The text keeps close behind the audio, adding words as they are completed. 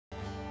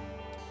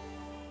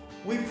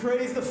We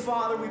praise the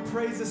Father, we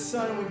praise the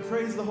Son, and we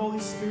praise the Holy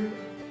Spirit.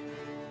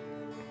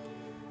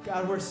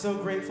 God, we're so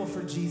grateful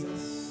for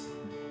Jesus.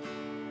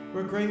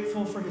 We're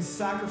grateful for his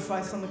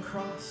sacrifice on the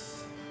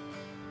cross.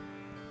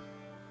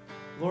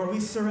 Lord,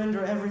 we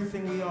surrender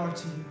everything we are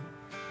to you.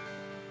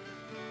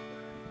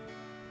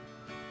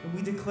 And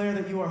we declare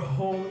that you are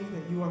holy,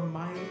 that you are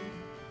mighty,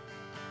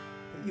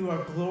 that you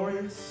are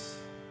glorious.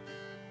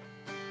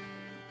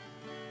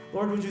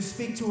 Lord, would you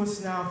speak to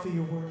us now through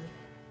your word?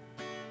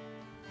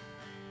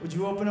 Would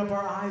you open up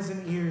our eyes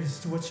and ears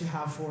to what you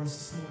have for us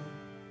this morning?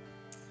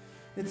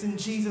 It's in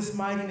Jesus'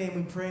 mighty name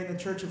we pray, and the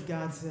church of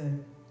God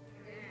said,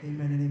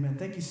 amen and amen.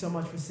 Thank you so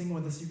much for singing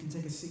with us. You can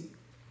take a seat.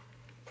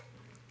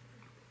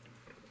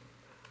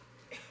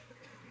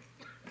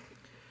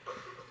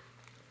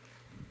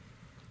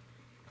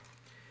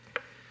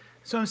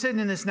 So I'm sitting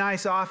in this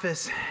nice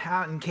office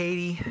out in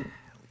Katy.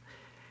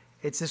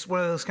 It's just one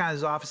of those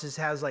kinds of offices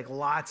that has like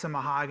lots of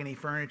mahogany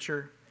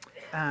furniture.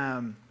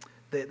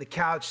 The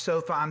couch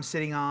sofa I'm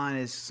sitting on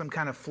is some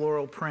kind of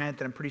floral print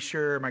that I'm pretty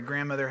sure my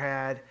grandmother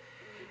had.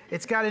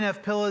 It's got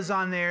enough pillows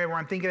on there where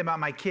I'm thinking about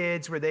my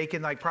kids, where they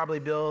can like probably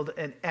build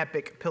an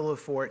epic pillow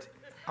fort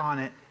on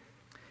it.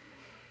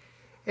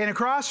 And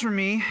across from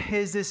me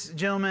is this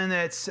gentleman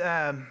that's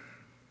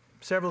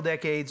several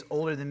decades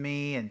older than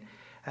me, and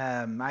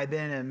I've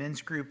been in a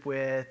men's group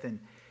with,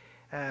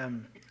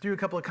 and through a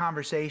couple of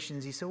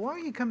conversations, he said, why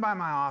don't you come by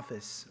my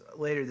office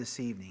later this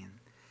evening?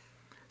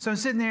 So I'm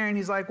sitting there, and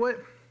he's like,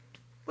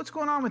 what's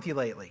going on with you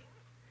lately?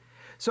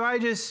 So I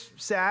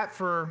just sat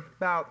for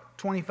about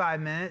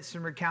 25 minutes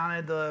and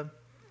recounted the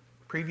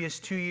previous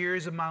 2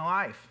 years of my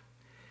life.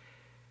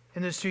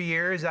 In those 2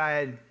 years, I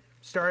had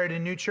started a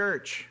new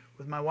church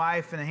with my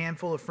wife and a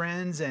handful of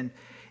friends, and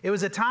it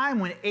was a time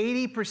when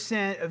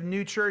 80% of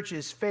new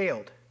churches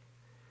failed.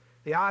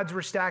 The odds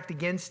were stacked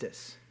against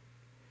us.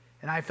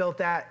 And I felt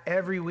that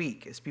every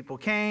week as people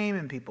came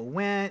and people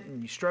went,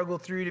 and you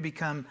struggled through to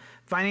become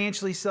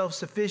financially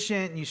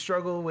self-sufficient, and you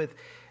struggle with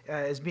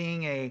as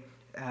being a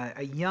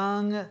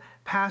young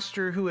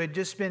pastor who had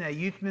just been a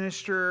youth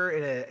minister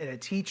and a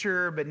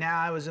teacher, but now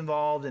I was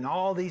involved in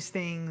all these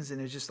things, and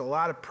there's just a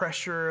lot of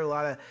pressure, a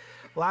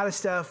lot of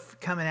stuff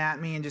coming at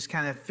me, and just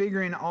kind of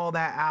figuring all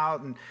that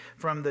out, and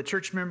from the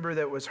church member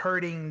that was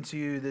hurting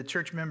to the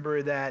church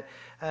member that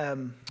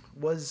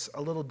was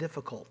a little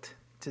difficult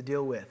to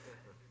deal with.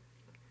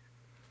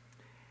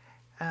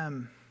 I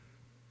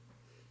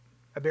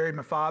buried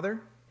my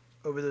father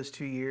over those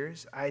 2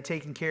 years. I had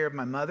taken care of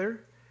my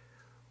mother.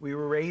 We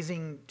were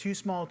raising 2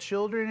 small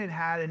children and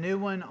had a new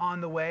one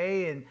on the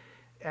way, and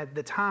at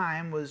the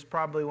time was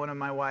probably one of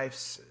my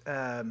wife's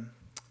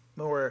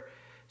more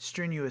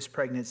strenuous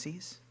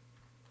pregnancies.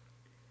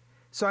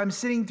 So I'm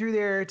sitting through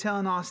there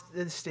telling all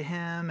this to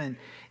him, and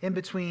in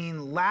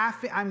between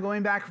laughing, I'm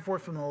going back and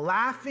forth from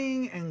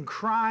laughing and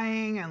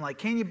crying and like,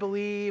 can you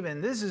believe,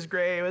 and this is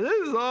great, but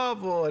this is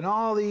awful, and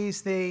all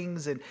these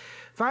things. And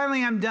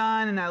finally I'm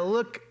done, and I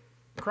look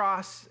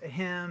across at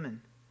him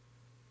and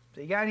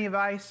say, you got any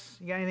advice?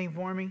 You got anything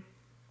for me?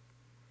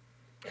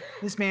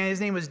 This man, his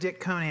name was Dick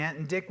Conant,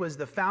 and Dick was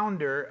the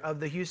founder of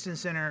the Houston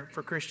Center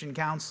for Christian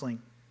Counseling.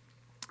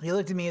 He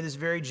looked at me with this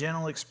very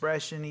gentle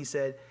expression. He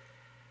said,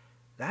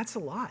 that's a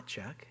lot,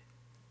 Chuck.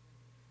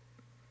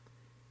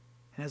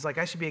 And I was like,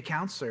 I should be a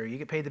counselor. You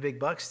get paid the big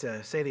bucks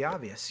to say the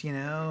obvious, you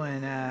know?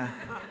 And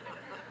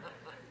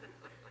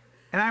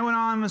and I went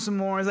on with some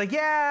more. I was like,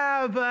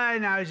 yeah, but,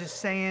 and I was just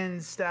saying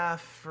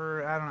stuff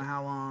for I don't know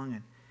how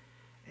long.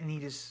 And he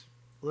just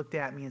looked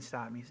at me and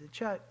stopped me. He said,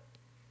 Chuck,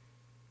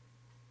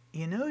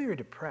 you know you're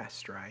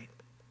depressed, right?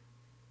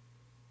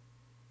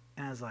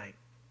 And I was like,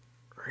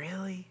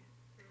 really?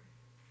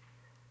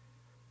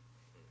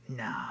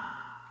 Nah.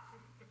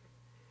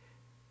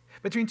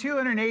 Between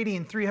 280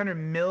 and 300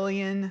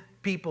 million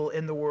people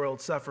in the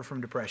world suffer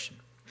from depression.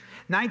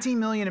 19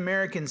 million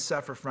Americans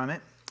suffer from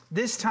it.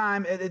 This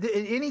time, at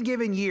any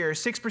given year,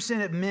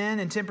 6% of men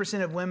and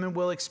 10% of women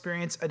will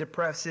experience a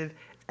depressive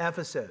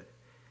episode.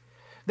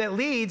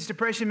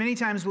 Depression many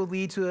times will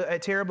lead to a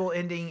terrible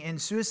ending in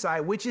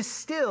suicide, which is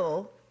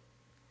still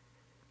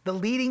the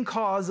leading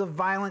cause of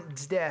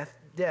violent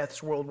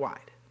deaths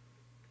worldwide.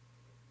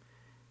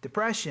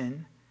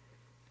 Depression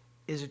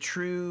is a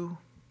true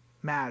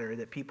matter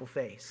that people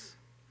face.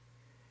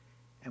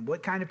 And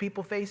what kind of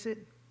people face it?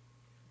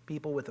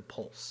 People with a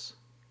pulse.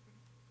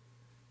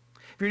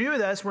 If you're new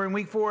with us, we're in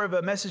week 4 of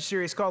a message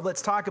series called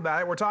Let's Talk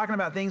About It. We're talking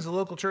about things the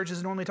local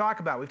churches normally talk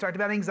about. We've talked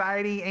about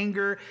anxiety,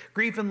 anger,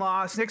 grief, and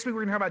loss. Next week,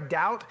 we're going to talk about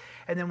doubt,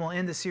 and then we'll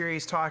end the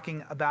series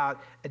talking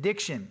about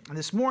addiction. And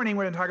this morning,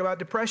 we're going to talk about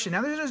depression.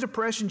 Now, there's a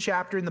depression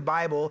chapter in the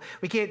Bible.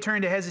 We can't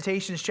turn to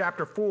Hesitations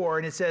chapter 4,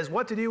 and it says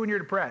what to do when you're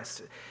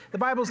depressed. The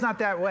Bible's not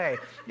that way.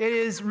 It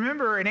is,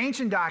 remember, an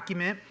ancient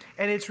document,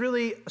 and it's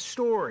really a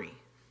story.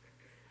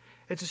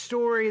 It's a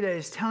story that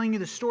is telling you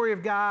the story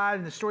of God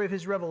and the story of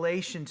his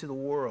revelation to the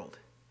world.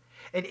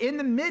 And in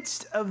the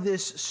midst of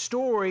this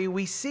story,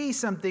 we see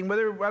something, I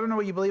don't know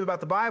what you believe about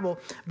the Bible,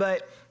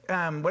 but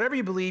whatever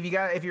you believe,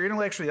 if you're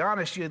intellectually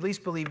honest, you at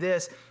least believe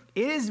this.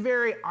 it is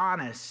very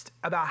honest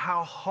about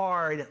how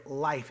hard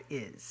life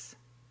is.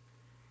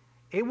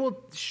 It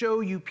will show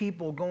you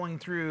people going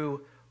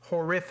through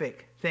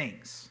horrific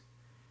things.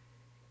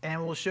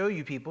 And it will show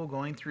you people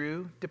going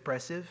through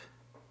depressive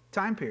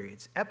time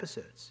periods,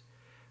 episodes.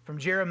 From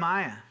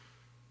Jeremiah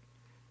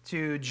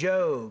to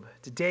Job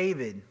to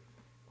David.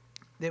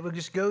 They will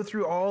just go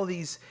through all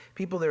these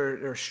people that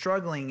are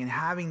struggling and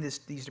having these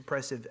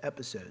depressive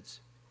episodes.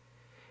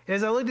 And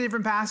as I looked at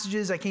different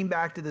passages, I came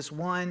back to this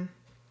one.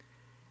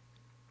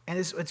 And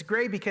it's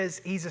great because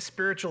he's a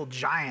spiritual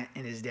giant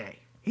in his day.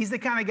 He's the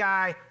kind of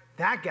guy,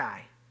 that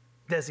guy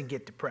doesn't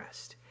get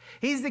depressed.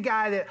 He's the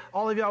guy that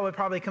all of y'all would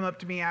probably come up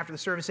to me after the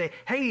service and say,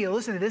 hey, you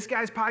listen to this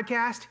guy's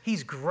podcast?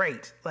 He's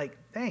great. Like,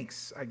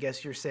 thanks. I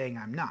guess you're saying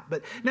I'm not.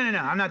 But no,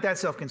 I'm not that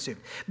self-consumed.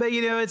 But,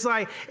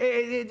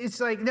 it's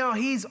like, no,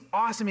 he's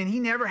awesome, and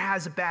he never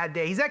has a bad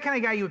day. He's that kind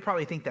of guy you would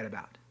probably think that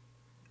about.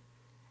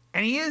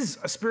 And he is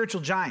a spiritual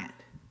giant.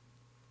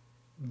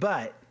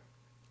 But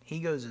he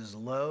goes as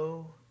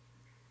low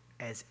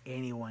as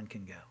anyone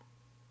can go.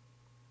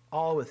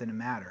 All within a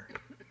matter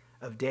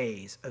of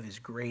days of his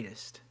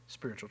greatest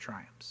spiritual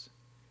triumphs.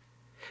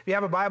 If you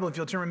have a Bible, if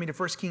you'll turn with me to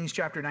 1 Kings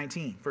chapter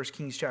 19. 1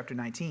 Kings chapter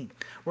 19.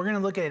 We're going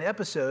to look at an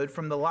episode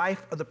from the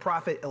life of the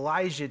prophet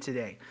Elijah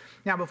today.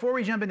 Now, before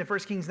we jump into 1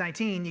 Kings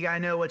 19, you got to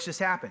know what's just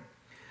happened.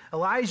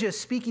 Elijah is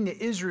speaking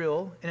to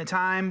Israel in a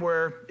time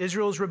where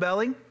Israel is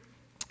rebelling.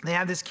 They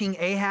have this king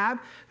Ahab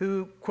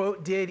who,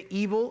 quote, did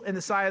evil in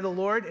the sight of the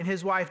Lord, and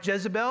his wife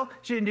Jezebel,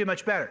 she didn't do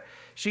much better.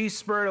 She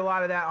spurred a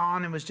lot of that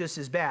on and was just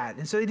as bad.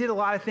 And so they did a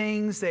lot of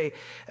things that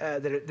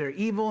are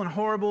evil and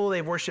horrible.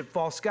 They worship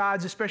false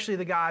gods, especially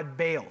the god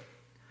Baal.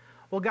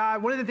 Well,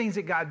 one of the things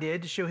that God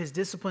did to show his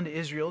discipline to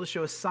Israel, to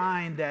show a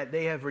sign that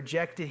they have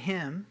rejected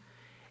him,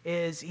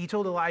 is he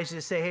told Elijah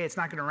to say, hey, it's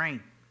not going to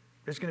rain.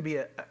 There's going to be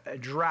a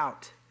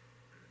drought.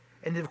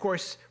 And of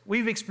course,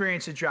 we've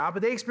experienced a drought,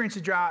 but they experienced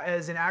a drought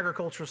as an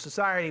agricultural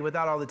society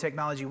without all the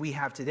technology we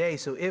have today,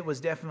 so it was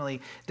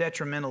definitely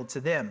detrimental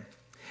to them.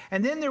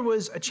 And then there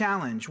was a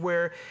challenge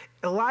where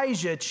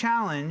Elijah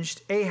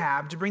challenged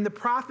Ahab to bring the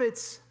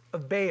prophets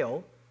of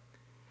Baal,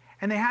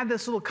 and they had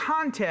this little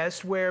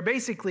contest where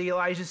basically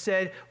Elijah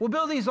said, we'll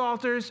build these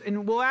altars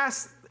and we'll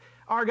ask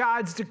our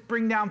gods to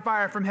bring down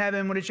fire from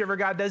heaven. Whichever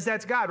God does,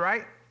 that's God,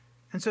 right?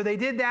 And so they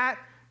did that.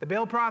 The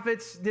Baal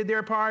prophets did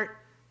their part.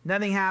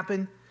 Nothing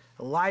happened.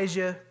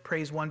 Elijah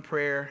prays one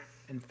prayer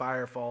and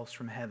fire falls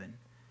from heaven.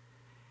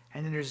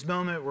 And then there's this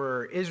moment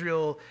where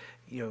Israel,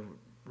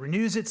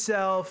 renews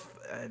itself,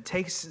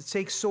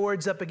 takes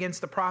swords up against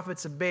the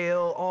prophets of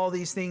Baal. All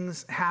these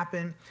things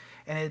happen,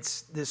 and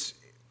it's this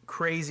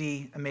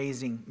crazy,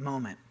 amazing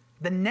moment.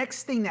 The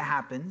next thing that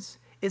happens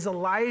is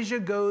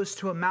Elijah goes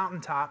to a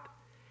mountaintop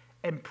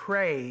and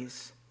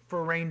prays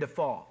for rain to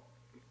fall,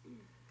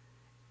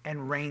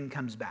 and rain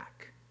comes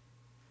back.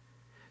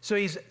 So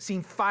he's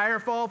seen fire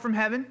fall from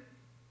heaven.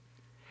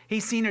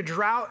 He's seen a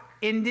drought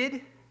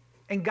ended,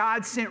 and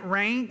God sent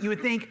rain. You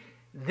would think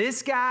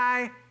this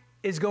guy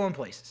is going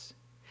places.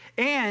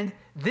 And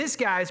this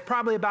guy is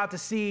probably about to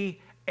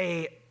see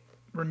a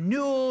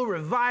renewal,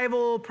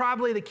 revival.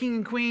 Probably the king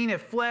and queen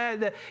have fled.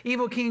 The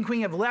evil king and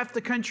queen have left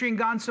the country and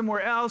gone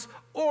somewhere else,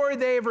 or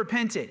they have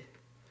repented.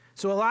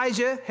 So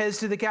Elijah heads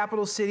to the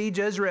capital city,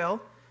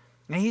 Jezreel,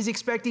 and he's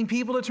expecting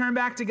people to turn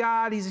back to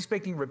God. He's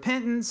expecting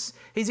repentance.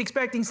 He's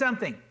expecting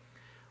something.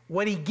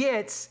 What he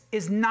gets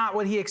is not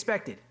what he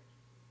expected.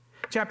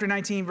 Chapter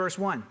 19, verse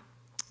 1.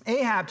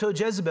 Ahab told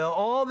Jezebel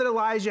all that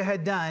Elijah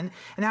had done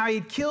and how he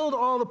had killed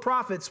all the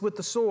prophets with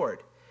the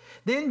sword.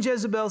 Then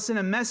Jezebel sent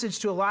a message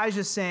to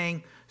Elijah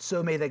saying,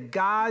 so may the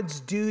gods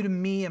do to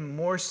me and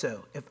more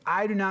so, if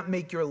I do not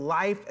make your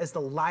life as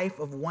the life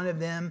of one of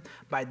them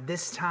by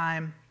this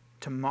time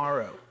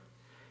tomorrow.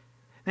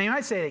 Now you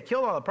might say they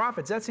killed all the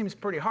prophets. That seems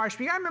pretty harsh.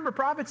 But you got to remember,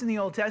 prophets in the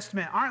Old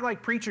Testament aren't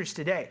like preachers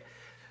today.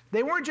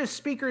 They weren't just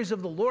speakers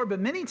of the Lord, but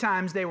many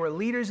times they were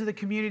leaders of the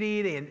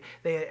community.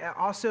 They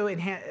also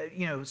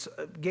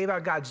gave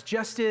out God's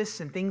justice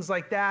and things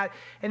like that.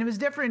 And it was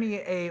definitely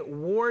a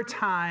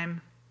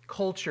wartime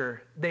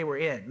culture they were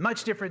in,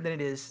 much different than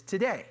it is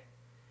today.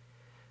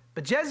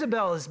 But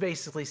Jezebel is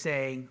basically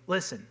saying,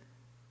 listen,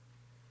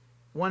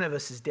 one of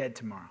us is dead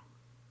tomorrow.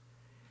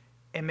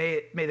 And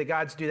may the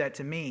gods do that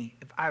to me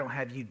if I don't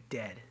have you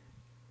dead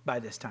by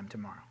this time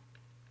tomorrow.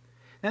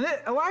 Now,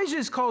 Elijah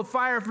is called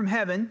fire from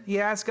heaven.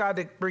 He asked God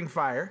to bring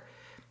fire.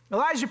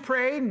 Elijah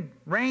prayed and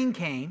rain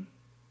came.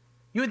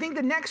 You would think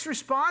the next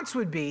response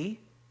would be,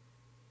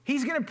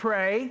 he's going to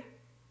pray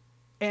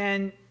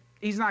and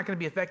he's not going to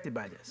be affected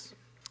by this.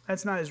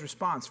 That's not his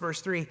response. Verse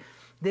 3,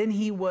 then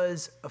he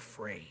was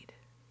afraid.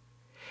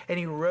 And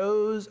he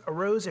arose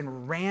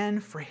and ran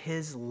for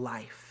his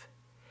life.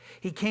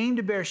 He came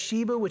to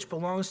Beersheba, which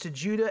belongs to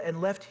Judah, and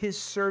left his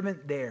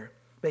servant there.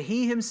 But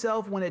he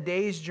himself went a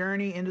day's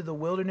journey into the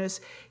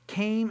wilderness,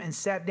 came and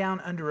sat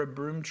down under a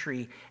broom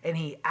tree, and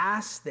he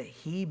asked that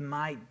he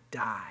might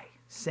die,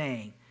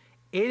 saying,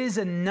 it is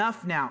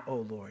enough now,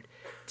 O Lord.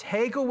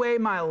 Take away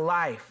my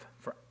life,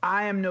 for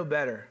I am no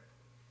better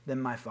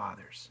than my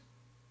fathers.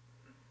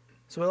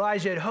 So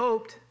Elijah had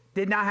hoped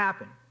Did not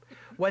happen.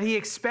 What he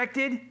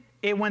expected,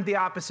 it went the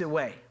opposite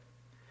way.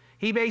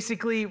 He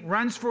basically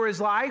runs for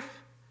his life,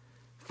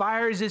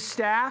 fires his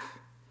staff,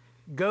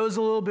 goes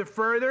a little bit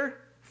further,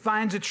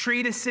 finds a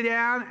tree to sit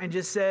down, and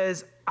just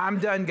says, I'm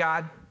done,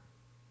 God.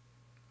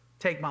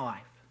 Take my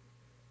life.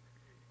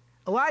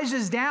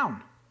 Elijah's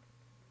down.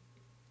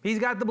 He's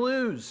got the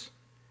blues.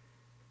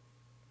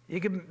 You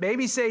could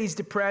maybe say he's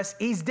depressed.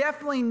 He's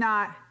definitely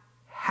not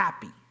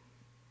happy.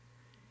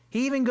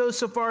 He even goes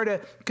so far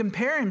to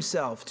compare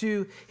himself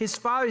to his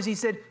fathers. He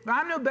said,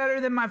 I'm no better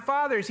than my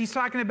fathers. He's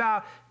talking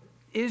about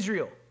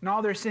Israel and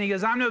all their sin. He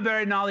goes, I'm no better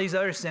than all these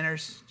other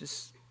sinners.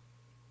 Just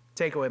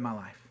take away my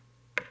life.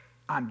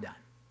 I'm done.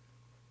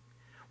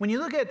 When you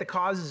look at the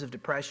causes of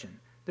depression,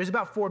 there's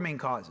about 4 main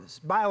causes.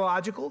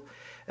 Biological,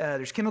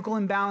 there's chemical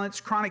imbalance,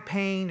 chronic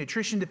pain,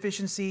 nutrition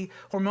deficiency,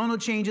 hormonal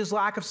changes,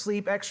 lack of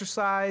sleep,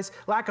 exercise,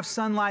 lack of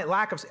sunlight,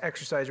 lack of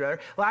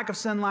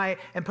sunlight,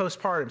 and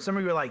postpartum. Some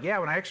of you are like, yeah,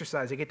 when I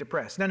exercise, I get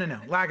depressed. No,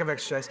 lack of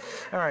exercise.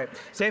 All right,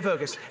 stay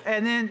focused.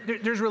 And then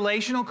there's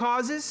relational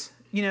causes,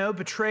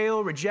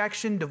 betrayal,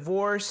 rejection,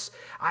 divorce,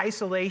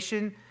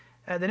 isolation.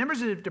 The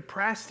numbers of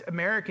depressed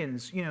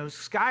Americans,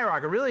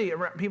 skyrocket, really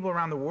people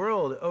around the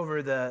world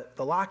over the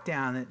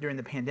lockdown during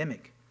the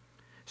pandemic.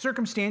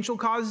 Circumstantial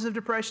causes of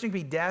depression can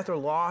be death or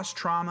loss,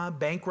 trauma,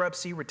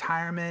 bankruptcy,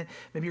 retirement,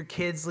 maybe your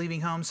kids leaving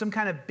home, some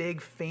kind of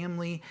big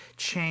family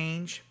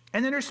change.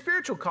 And then there's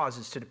spiritual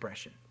causes to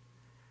depression.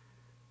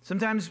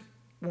 Sometimes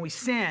when we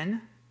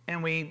sin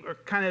and we are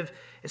kind of,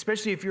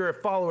 especially if you're a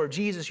follower of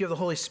Jesus, you have the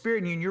Holy Spirit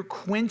in you and you're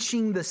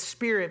quenching the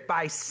Spirit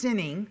by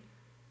sinning.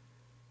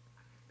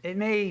 It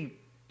may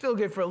feel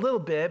good for a little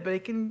bit, but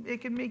it can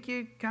make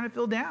you kind of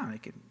feel down.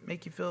 It can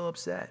make you feel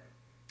upset.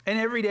 And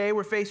every day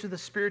we're faced with a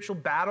spiritual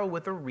battle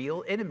with a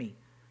real enemy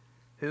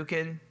who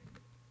can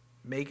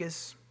make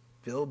us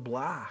feel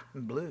blah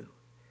and blue.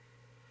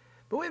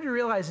 But what we have to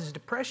realize is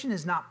depression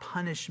is not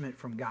punishment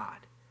from God.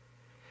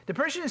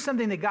 Depression is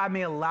something that God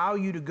may allow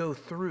you to go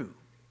through,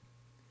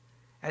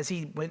 as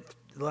he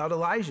allowed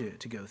Elijah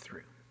to go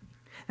through.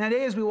 Now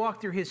today as we walk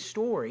through his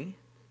story,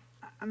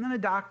 I'm not a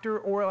doctor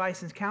or a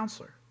licensed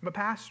counselor. I'm a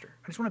pastor.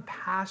 I just want to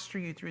pastor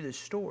you through this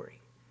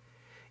story.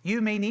 You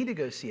may need to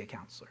go see a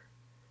counselor.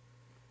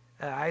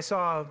 I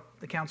saw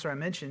the counselor I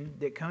mentioned,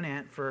 Dick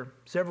Conant, for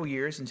several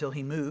years until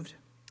he moved.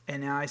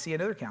 And now I see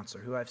another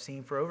counselor who I've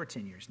seen for over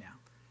 10 years now,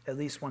 at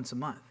least once a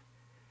month,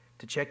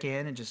 to check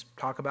in and just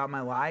talk about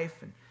my life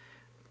and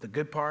the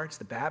good parts,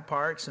 the bad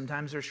parts.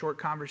 Sometimes they're short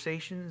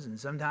conversations, and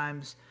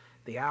sometimes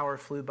the hour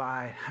flew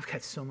by. I've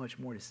got so much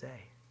more to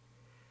say.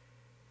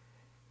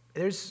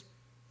 There's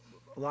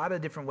a lot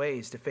of different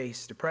ways to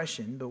face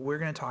depression, but we're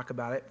going to talk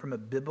about it from a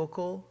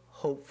biblical,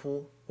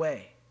 hopeful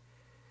way.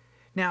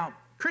 Now,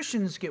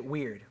 Christians get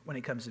weird when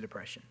it comes to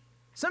depression.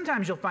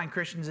 Sometimes you'll find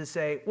Christians that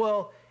say,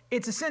 well,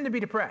 it's a sin to be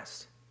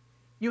depressed.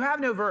 You have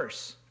no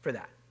verse for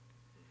that.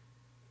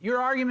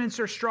 Your arguments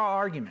are straw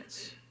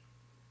arguments.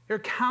 There are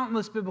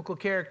countless biblical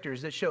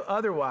characters that show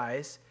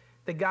otherwise,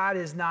 that God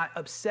is not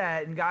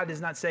upset and God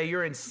does not say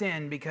you're in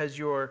sin because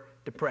you're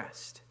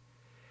depressed.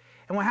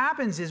 And what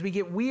happens is we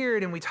get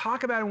weird and we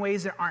talk about it in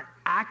ways that aren't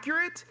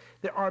accurate,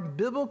 that aren't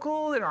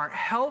biblical, that aren't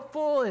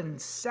helpful,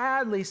 and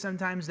sadly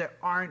sometimes that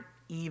aren't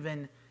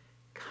even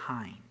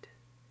kind.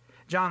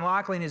 John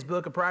Lockley, in his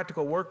book, A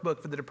Practical Workbook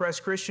for the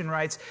Depressed Christian,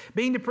 writes,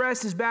 being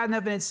depressed is bad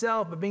enough in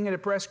itself, but being a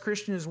depressed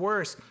Christian is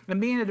worse.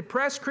 And being a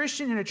depressed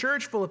Christian in a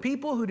church full of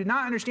people who do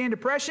not understand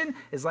depression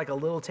is like a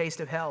little taste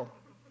of hell.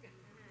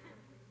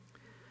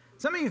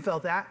 Some of you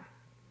felt that.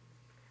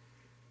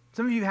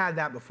 Some of you had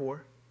that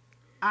before.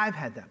 I've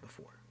had that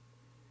before.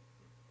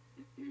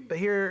 But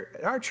here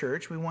at our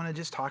church, we want to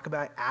just talk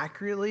about it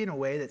accurately in a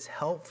way that's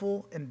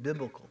helpful and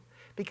biblical.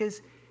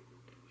 Because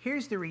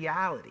here's the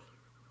reality.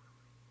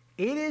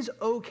 It is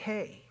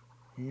okay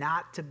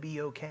not to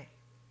be okay.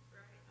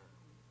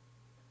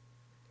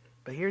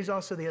 But here's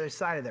also the other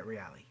side of that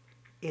reality.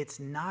 It's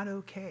not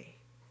okay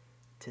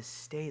to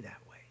stay that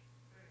way.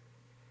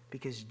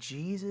 Because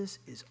Jesus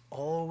is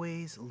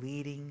always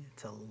leading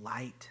to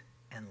light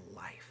and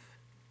life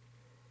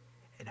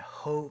and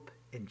hope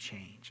and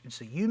change. And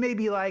so you may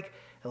be like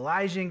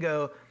Elijah and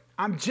go,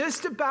 I'm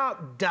just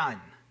about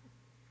done.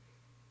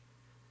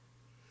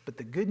 But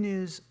the good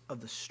news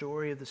of the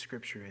story of the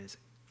scripture is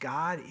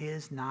God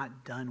is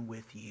not done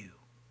with you,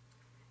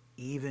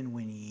 even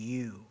when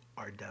you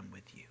are done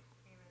with you.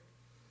 Amen.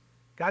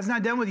 God's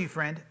not done with you,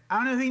 friend. I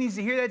don't know who needs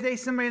to hear that today.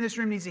 Somebody in this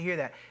room needs to hear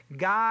that.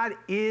 God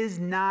is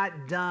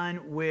not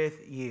done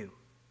with you.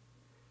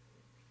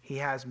 He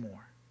has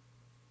more.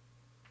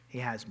 He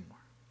has more.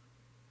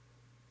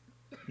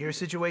 Your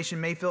situation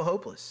may feel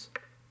hopeless,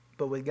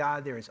 but with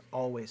God there is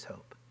always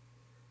hope.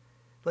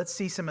 Let's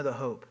see some of the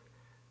hope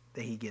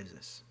that he gives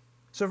us.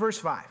 So verse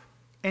 5.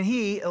 And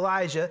he,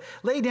 Elijah,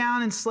 lay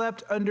down and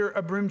slept under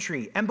a broom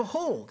tree. And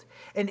behold,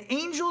 an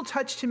angel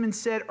touched him and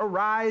said,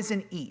 arise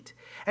and eat.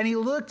 And he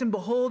looked, and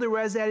behold, there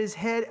was at his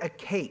head a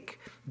cake,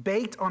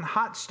 baked on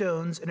hot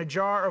stones in a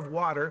jar of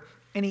water,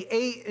 And he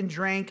ate and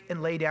drank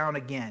and lay down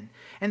again.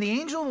 And the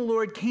angel of the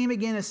Lord came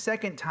again a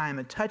second time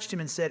and touched him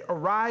and said,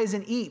 Arise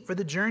and eat, for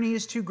the journey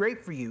is too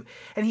great for you.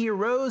 And he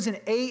arose and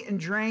ate and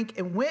drank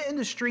and went in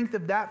the strength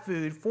of that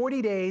food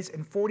 40 days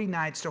and 40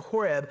 nights to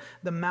Horeb,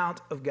 the mount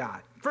of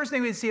God. First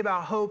thing we see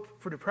about hope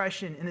for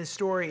depression in this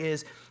story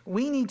is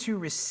we need to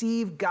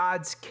receive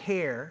God's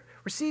care.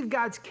 Receive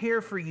God's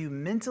care for you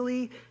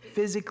mentally,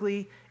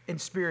 physically, and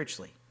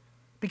spiritually.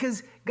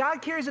 Because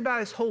God cares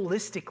about us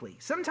holistically.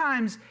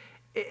 Sometimes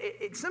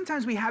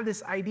we have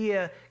this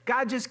idea,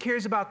 God just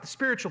cares about the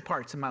spiritual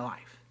parts of my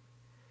life.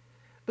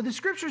 But the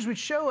scriptures would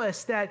show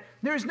us that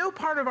there is no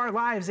part of our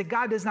lives that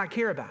God does not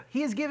care about.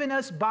 He has given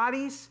us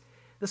bodies.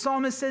 The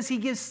psalmist says he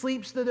gives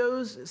sleep to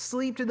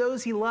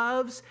those he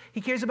loves.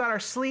 He cares about our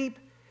sleep.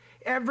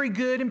 Every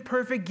good and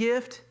perfect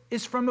gift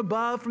is from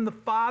above, from the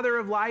Father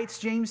of lights,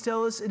 James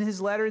tells us in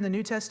his letter in the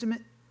New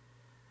Testament.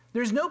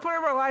 There's no part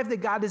of our life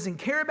that God doesn't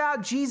care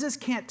about, Jesus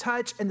can't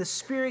touch, and the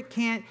Spirit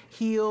can't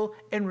heal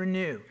and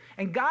renew.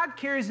 And God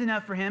cares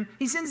enough for him,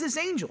 he sends this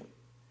angel.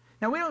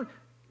 Now,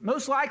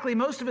 most likely,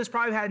 most of us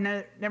probably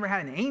never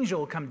had an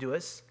angel come to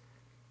us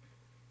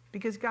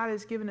because God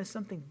has given us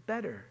something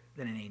better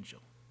than an angel.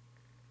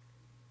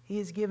 He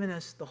has given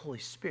us the Holy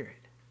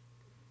Spirit,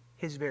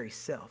 his very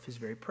self, his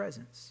very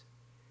presence.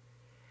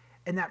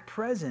 And that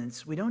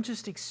presence, we don't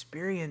just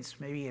experience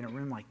maybe in a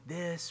room like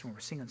this when we're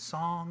singing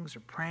songs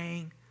or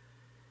praying.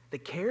 The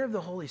care of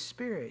the Holy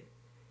Spirit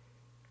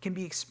can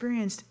be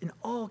experienced in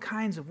all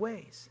kinds of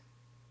ways.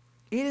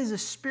 It is a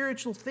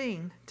spiritual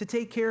thing to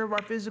take care of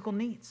our physical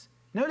needs.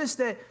 Notice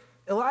that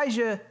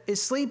Elijah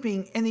is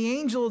sleeping and the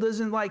angel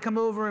doesn't come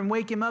over and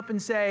wake him up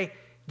and say,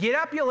 get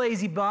up, you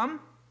lazy bum.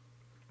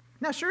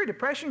 Now, sure,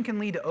 depression can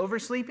lead to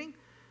oversleeping.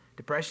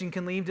 Depression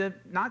can lead to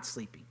not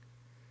sleeping.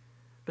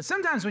 But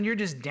sometimes when you're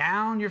just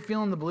down, you're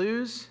feeling the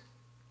blues,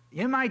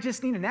 you might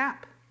just need a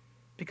nap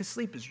because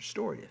sleep is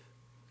restorative.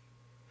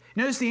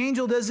 Notice the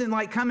angel doesn't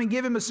come and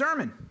give him a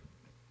sermon.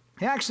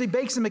 He actually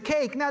bakes him a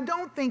cake. Now,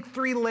 don't think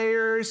 3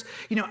 layers,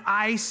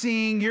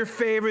 icing, your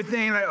favorite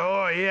thing,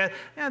 oh yeah.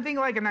 Think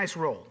like a nice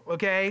roll,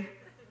 okay?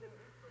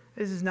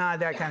 This is not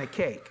that kind of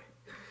cake.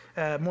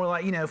 More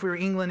like, if we were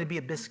England, it'd be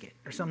a biscuit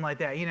or something like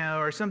that,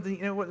 or something,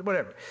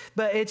 whatever.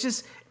 But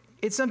it's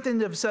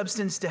something of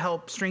substance to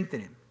help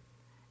strengthen him.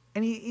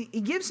 And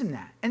he gives him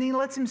that, and he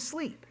lets him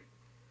sleep.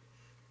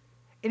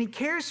 And he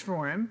cares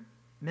for him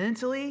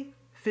mentally,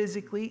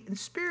 physically, and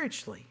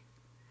spiritually.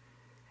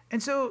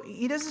 And so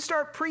he doesn't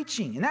start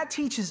preaching. And that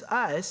teaches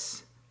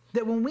us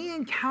that when we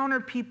encounter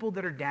people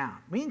that are down,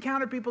 we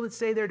encounter people that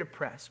say they're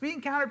depressed, we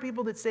encounter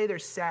people that say they're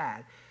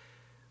sad,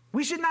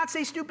 we should not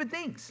say stupid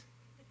things.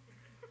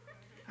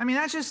 I mean,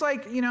 that's just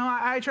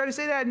I try to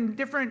say that in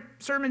different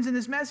sermons in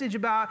this message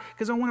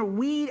because I want to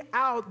weed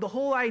out the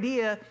whole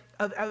idea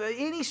of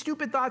any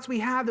stupid thoughts we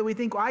have that we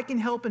think, I can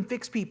help and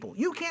fix people.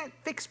 You can't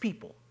fix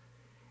people.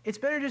 It's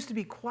better just to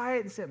be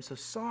quiet and say, I'm so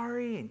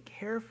sorry, and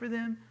care for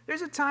them.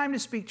 There's a time to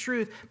speak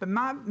truth, but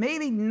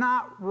maybe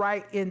not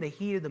right in the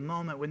heat of the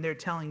moment when they're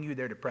telling you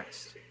they're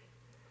depressed.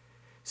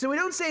 So we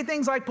don't say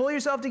things like, pull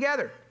yourself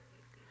together.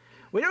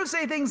 We don't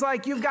say things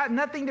like, you've got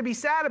nothing to be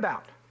sad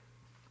about.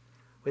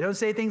 We don't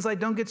say things like,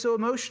 don't get so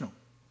emotional.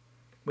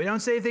 We don't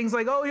say things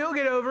like, oh, you'll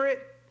get over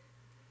it.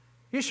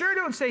 You sure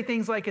don't say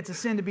things like it's a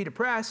sin to be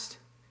depressed.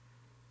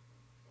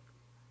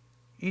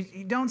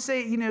 You don't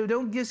say,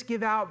 don't just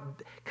give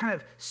out kind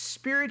of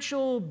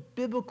spiritual,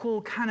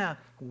 biblical kind of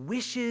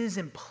wishes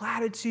and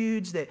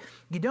platitudes that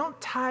you don't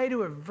tie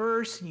to a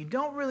verse and you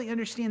don't really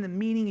understand the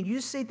meaning, and you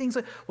just say things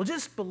like, well,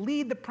 just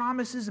believe the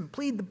promises and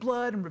plead the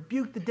blood and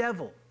rebuke the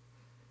devil.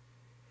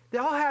 They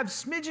all have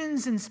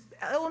smidgens and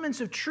elements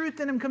of truth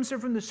in them, comes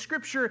from the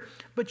scripture,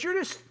 but you're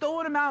just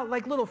throwing them out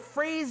like little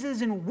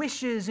phrases and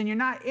wishes, and you're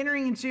not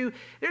entering into,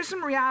 there's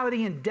some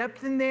reality and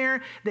depth in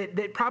there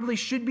that probably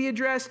should be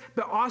addressed,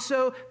 but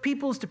also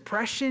people's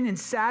depression and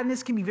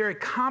sadness can be very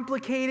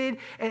complicated,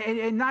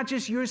 and not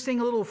just you're saying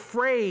a little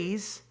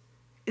phrase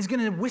is going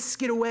to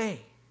whisk it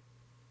away.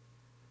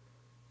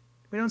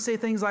 We don't say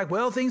things like,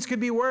 well, things could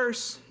be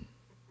worse.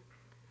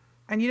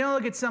 And you don't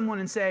look at someone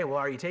and say, well,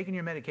 are you taking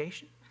your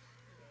medication?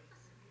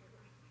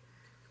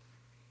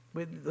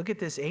 We look at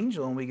this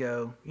angel and we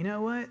go, you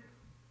know what?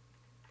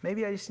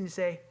 Maybe I just need to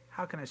say,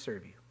 how can I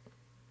serve you?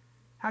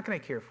 How can I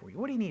care for you?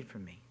 What do you need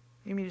from me?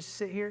 You need me to just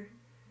sit here?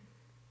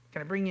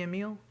 Can I bring you a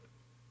meal?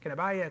 Can I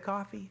buy you a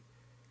coffee?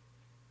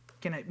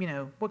 Can I,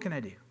 what can I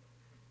do?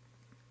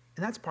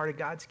 And that's part of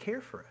God's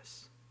care for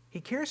us. He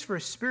cares for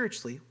us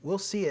spiritually. We'll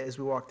see it as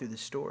we walk through the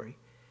story.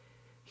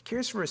 He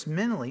cares for us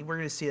mentally. We're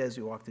going to see it as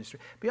we walk through the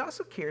story. But he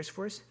also cares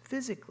for us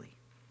physically.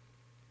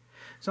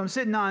 So I'm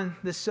sitting on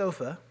this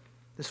sofa,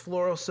 this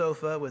floral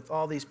sofa with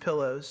all these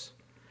pillows,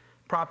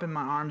 propping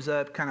my arms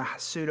up, kind of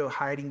pseudo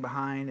hiding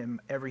behind in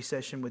every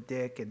session with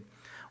Dick. And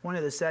one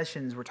of the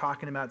sessions, we're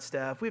talking about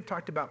stuff. We've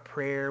talked about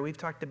prayer. We've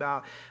talked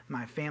about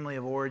my family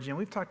of origin.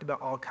 We've talked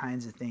about all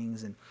kinds of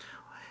things. And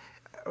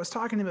I was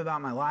talking to him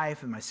about my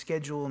life and my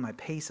schedule and my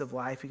pace of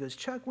life. He goes,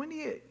 Chuck, what do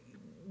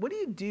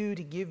you do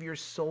to give your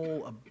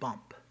soul a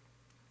bump?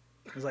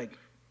 I was like,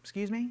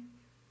 excuse me?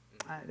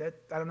 I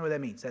don't know what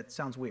that means. That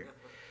sounds weird.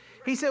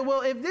 He said,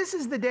 well, if this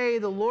is the day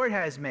the Lord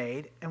has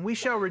made, and we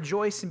shall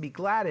rejoice and be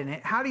glad in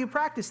it, how do you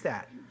practice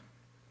that?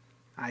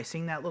 I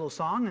sing that little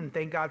song and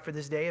thank God for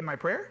this day in my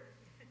prayer.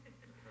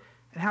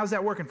 And how's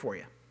that working for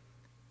you?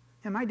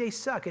 And my days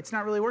suck. It's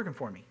not really working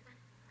for me.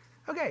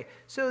 Okay,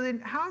 so then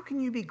how can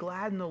you be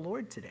glad in the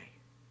Lord today?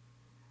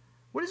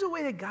 What is the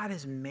way that God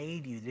has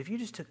made you that if you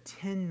just took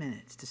 10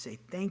 minutes to say,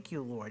 thank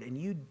you, Lord, and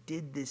you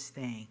did this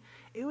thing,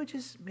 it would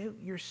just make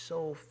your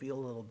soul feel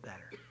a little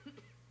better?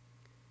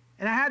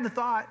 And I had the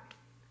thought,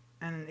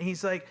 and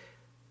he's like,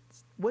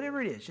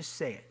 whatever it is, just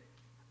say it.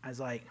 I was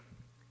like,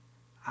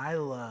 I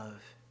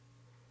love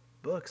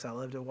books. I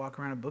love to walk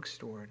around a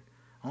bookstore.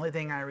 The only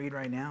thing I read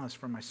right now is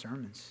from my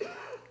sermons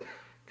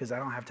because I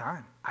don't have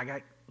time. I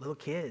got little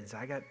kids.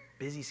 I got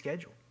busy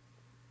schedule.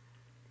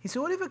 He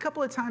said, what if a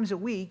couple of times a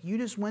week you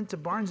just went to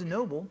Barnes &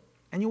 Noble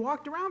and you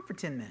walked around for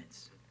 10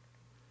 minutes?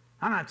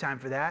 I don't have time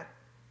for that.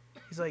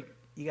 He's like,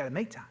 you got to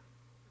make time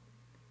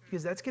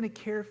because that's going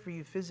to care for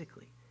you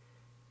physically.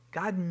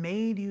 God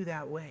made you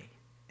that way,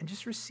 and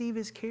just receive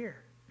his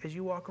care as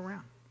you walk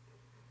around.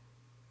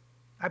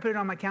 I put it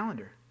on my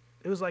calendar.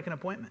 It was like an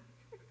appointment.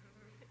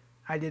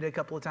 I did it a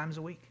couple of times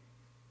a week.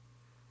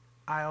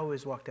 I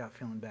always walked out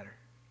feeling better.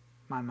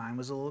 My mind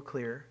was a little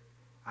clearer.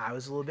 I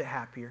was a little bit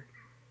happier.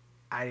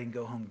 I didn't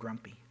go home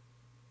grumpy.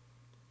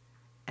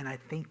 And I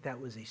think that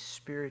was a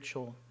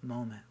spiritual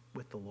moment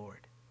with the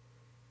Lord,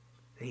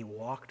 that he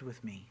walked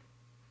with me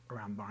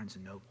around Barnes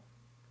 & Noble.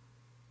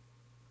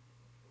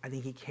 I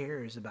think he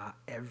cares about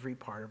every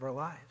part of our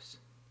lives.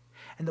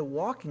 And the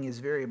walking is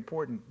very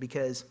important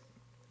because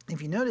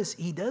if you notice,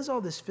 he does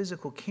all this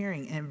physical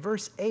caring. And in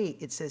verse 8,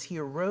 it says, he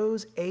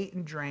arose, ate,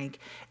 and drank,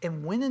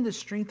 and went in the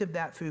strength of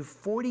that food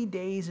 40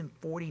 days and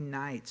 40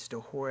 nights to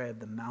Horeb,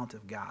 the mount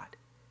of God.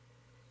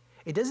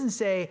 It doesn't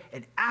say,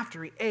 and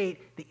after he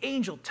ate, the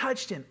angel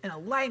touched him, and a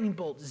lightning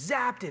bolt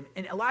zapped him,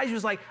 and Elijah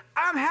was like,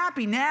 I'm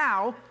happy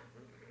now.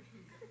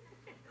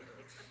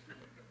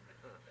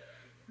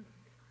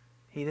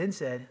 He then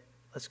said,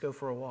 let's go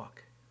for a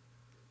walk.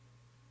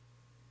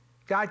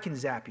 God can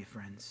zap you,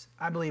 friends.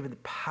 I believe in the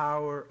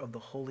power of the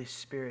Holy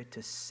Spirit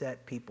to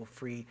set people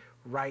free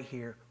right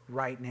here,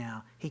 right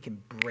now. He can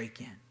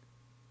break in.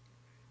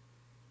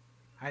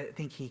 I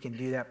think he can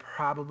do that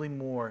probably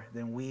more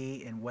than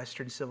we in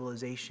Western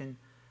civilization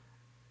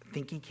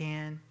think he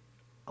can,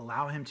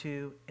 allow him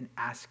to, and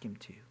ask him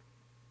to.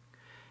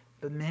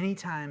 But many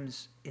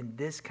times in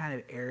this kind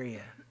of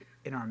area,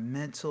 in our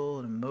mental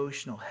and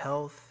emotional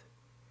health,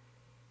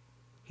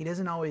 he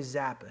doesn't always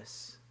zap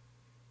us.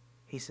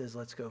 He says,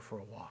 let's go for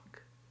a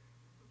walk.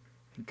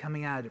 And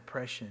coming out of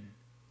depression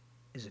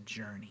is a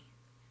journey.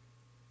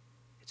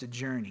 It's a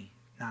journey,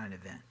 not an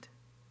event.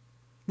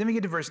 Then we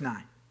get to verse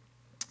 9.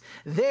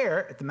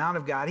 There, at the Mount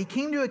of God, he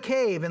came to a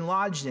cave and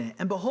lodged in it.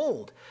 And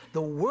behold,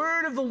 the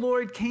word of the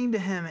Lord came to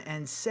him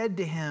and said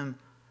to him,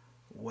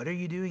 what are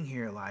you doing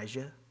here,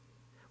 Elijah?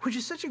 Which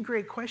is such a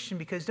great question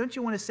because don't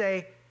you want to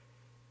say,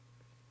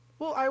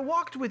 well, I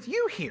walked with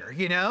you here,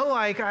 you know,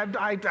 like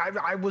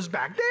I was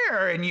back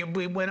there and you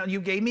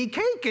gave me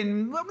cake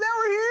and now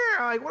we're here.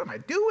 Like, what am I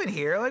doing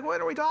here? Like, what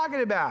are we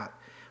talking about?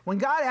 When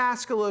God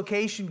asks a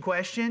location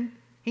question,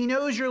 he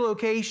knows your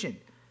location.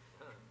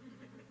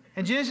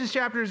 In Genesis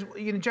chapter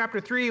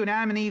 3, when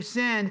Adam and Eve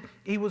sinned,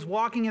 he was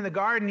walking in the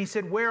garden. He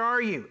said, where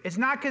are you? It's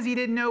not because he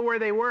didn't know where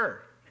they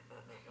were.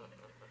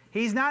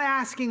 He's not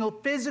asking a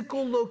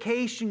physical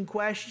location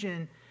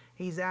question.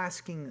 He's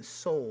asking a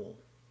soul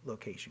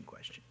location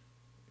question.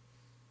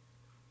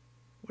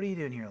 What are you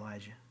doing here,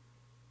 Elijah?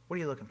 What are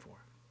you looking for?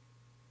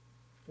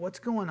 What's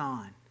going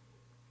on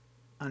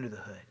under the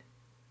hood?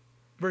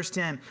 Verse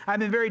 10, I've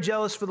been very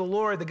jealous for the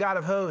Lord, the God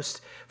of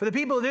hosts. For the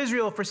people of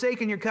Israel have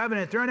forsaken your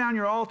covenant, thrown down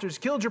your altars,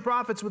 killed your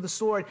prophets with the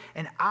sword,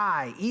 and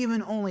I,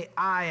 even only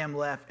I am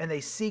left, and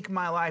they seek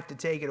my life to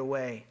take it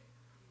away.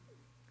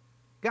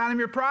 God, I'm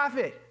your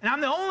prophet, and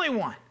I'm the only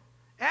one.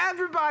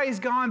 Everybody's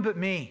gone but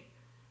me,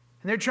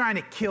 and they're trying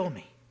to kill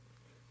me.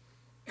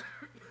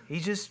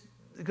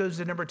 It goes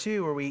to number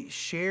 2, where we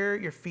share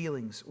your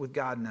feelings with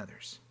God and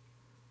others.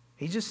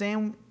 He's just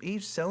saying,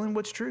 he's selling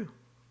what's true.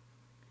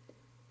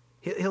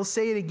 He'll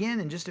say it again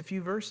in just a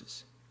few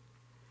verses.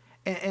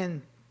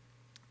 And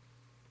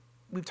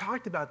we've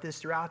talked about this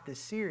throughout this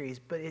series,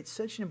 but it's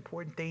such an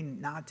important thing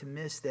not to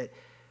miss that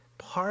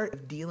part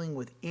of dealing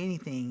with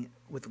anything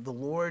with the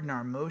Lord and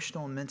our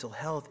emotional and mental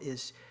health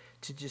is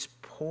to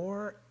just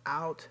pour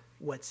out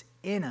what's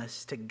in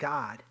us to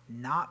God,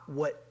 not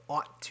what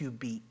ought to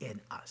be in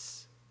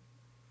us.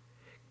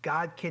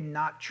 God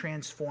cannot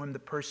transform the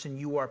person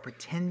you are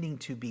pretending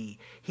to be.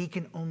 He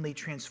can only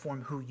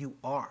transform who you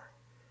are.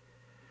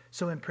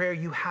 So in prayer,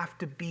 you have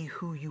to be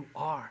who you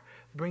are.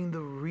 Bring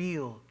the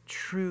real,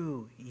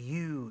 true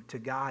you to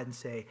God and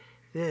say,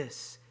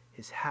 this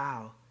is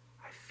how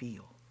I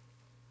feel.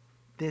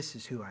 This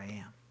is who I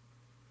am.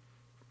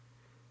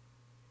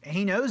 And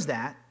he knows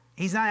that.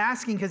 He's not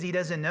asking because he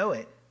doesn't know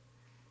it.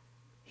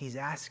 He's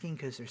asking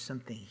because there's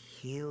something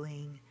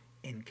healing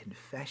in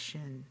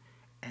confession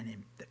and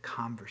in the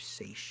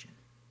conversation.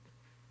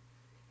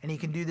 And he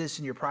can do this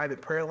in your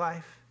private prayer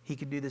life. He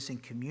can do this in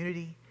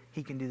community.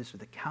 He can do this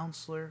with a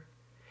counselor.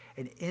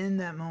 And in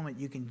that moment,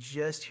 you can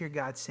just hear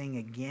God saying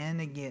again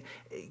and again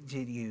to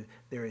you,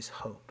 there is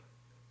hope.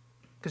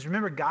 Because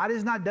remember, God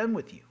is not done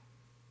with you,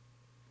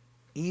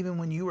 even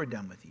when you are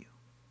done with you.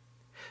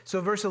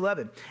 So verse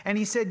 11, and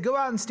he said, go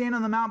out and stand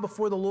on the mount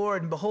before the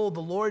Lord, and behold,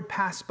 the Lord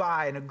passed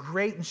by, and a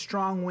great and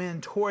strong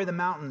wind tore the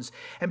mountains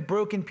and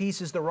broke in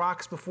pieces the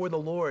rocks before the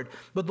Lord.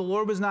 But the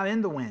Lord was not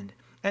in the wind.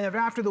 And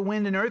after the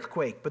wind, an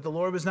earthquake, but the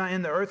Lord was not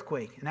in the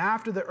earthquake. And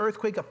after the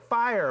earthquake, a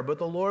fire, but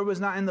the Lord was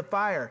not in the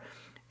fire.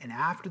 And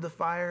after the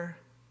fire,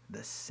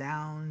 the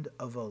sound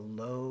of a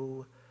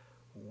low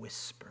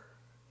whisper.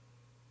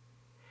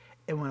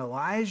 And when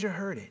Elijah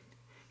heard it,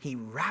 he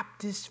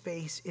wrapped his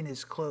face in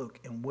his cloak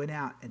and went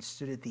out and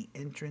stood at the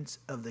entrance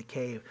of the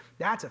cave.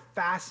 That's a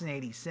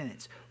fascinating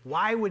sentence.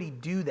 Why would he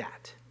do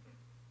that?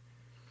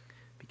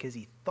 Because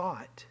he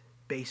thought,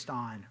 based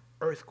on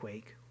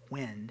earthquake,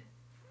 wind,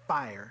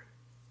 fire,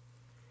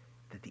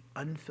 that the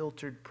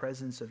unfiltered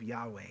presence of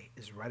Yahweh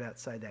is right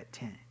outside that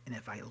tent. And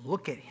if I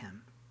look at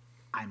him,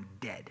 I'm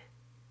dead.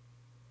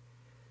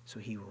 So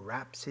he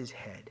wraps his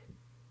head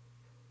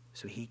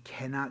so he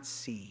cannot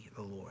see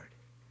the Lord,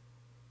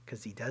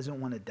 because he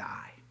doesn't want to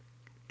die.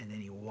 And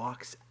then he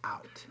walks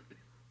out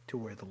to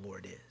where the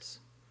Lord is.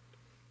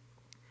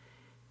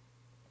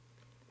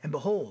 And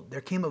behold,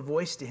 there came a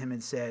voice to him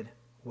and said,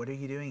 what are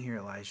you doing here,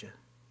 Elijah?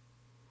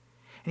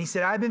 And he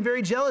said, I've been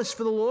very jealous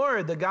for the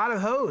Lord, the God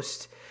of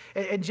hosts.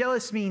 And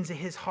jealous means that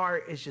his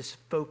heart is just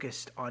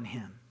focused on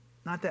him.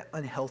 Not that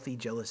unhealthy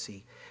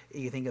jealousy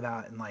you think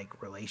about in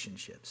like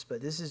relationships.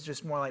 But this is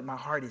just more like my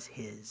heart is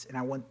his, and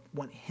I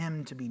want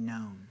him to be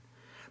known.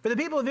 For the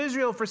people of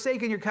Israel have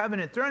forsaken your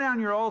covenant, thrown down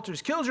your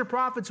altars, killed your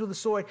prophets with the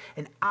sword,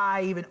 and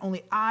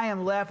only I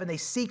am left, and they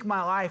seek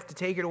my life to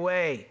take it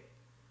away.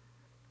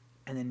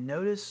 And then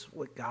notice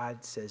what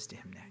God says to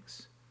him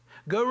next.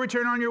 Go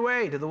return on your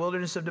way to the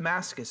wilderness of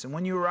Damascus, and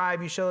when you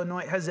arrive, you shall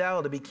anoint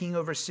Hazael to be king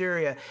over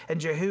Syria, and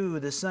Jehu,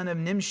 the son of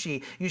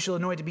Nimshi, you shall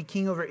anoint to be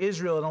king over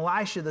Israel, and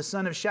Elisha, the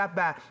son of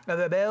Shaphat of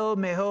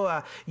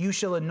Abel-Meholah, you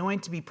shall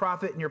anoint to be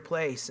prophet in your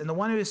place. And the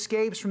one who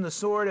escapes from the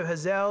sword of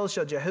Hazael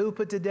shall Jehu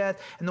put to death,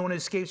 and the one who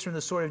escapes from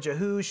the sword of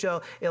Jehu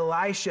shall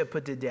Elisha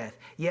put to death.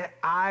 Yet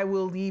I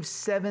will leave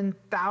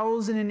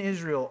 7,000 in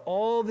Israel,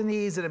 all the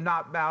knees that have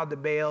not bowed to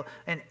Baal,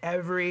 and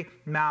every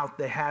mouth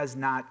that has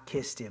not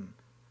kissed him.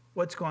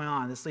 What's going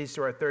on? This leads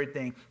to our third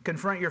thing.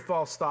 Confront your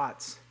false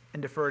thoughts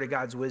and defer to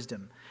God's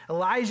wisdom.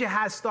 Elijah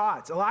has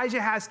thoughts.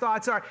 Elijah's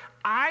thoughts are,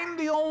 I'm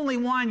the only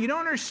one. You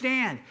don't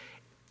understand.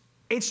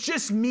 It's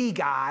just me,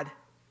 God.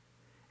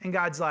 And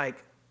God's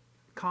like,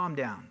 calm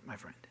down, my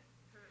friend.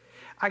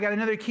 I got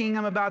another king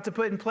I'm about to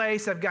put in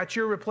place. I've got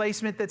your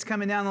replacement that's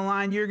coming down the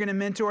line. You're going to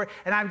mentor.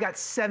 And I've got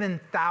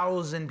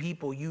 7,000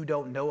 people you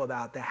don't know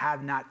about that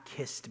have not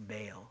kissed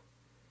Baal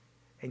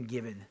and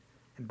given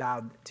and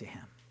bowed to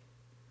him.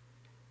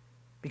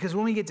 Because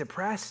when we get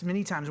depressed,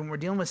 many times when we're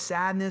dealing with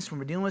sadness, when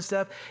we're dealing with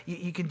stuff,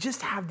 you can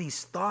just have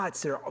these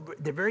thoughts that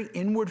they're very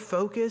inward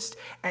focused,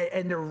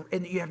 and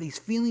you have these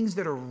feelings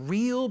that are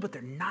real, but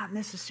they're not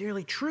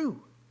necessarily true.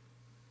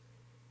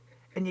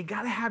 And you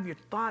got to have your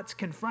thoughts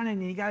confronted,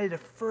 and you got to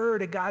defer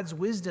to God's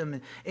wisdom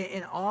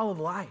in all of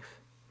life.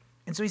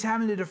 And so he's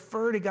having to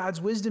defer to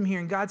God's wisdom here,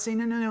 and God's saying,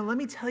 no, let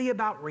me tell you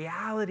about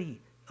reality,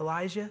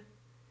 Elijah.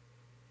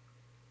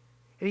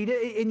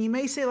 And you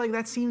may say, like,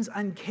 that seems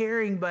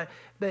uncaring, but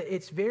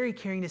it's very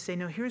caring to say,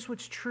 no, here's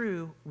what's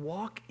true.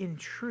 Walk in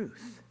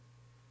truth.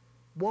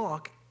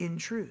 Walk in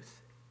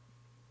truth.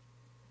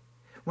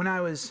 When I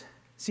was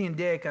seeing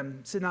Dick,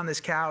 I'm sitting on this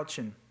couch,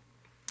 and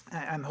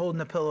I'm holding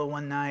a pillow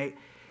one night,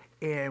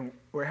 and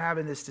we're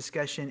having this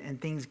discussion,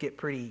 and things get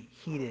pretty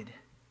heated.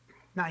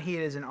 Not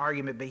heated as an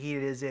argument, but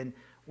heated as in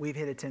we've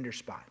hit a tender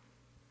spot.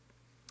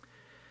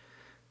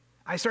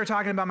 I started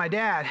talking about my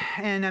dad,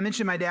 and I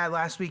mentioned my dad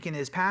last week in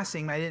his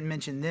passing, but I didn't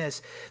mention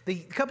this. The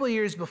couple of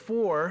years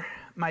before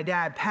my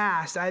dad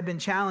passed, I had been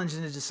challenged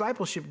in a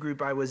discipleship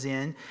group I was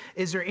in.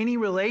 Is there any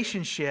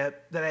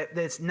relationship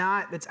that's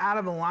out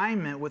of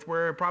alignment with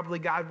where probably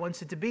God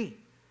wants it to be?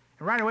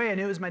 And right away, I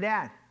knew it was my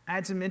dad. I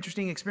had some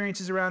interesting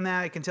experiences around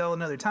that. I can tell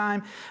another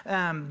time.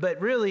 But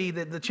really,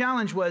 the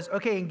challenge was,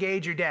 okay,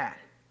 engage your dad.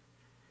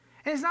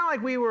 And it's not like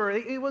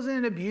it wasn't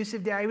an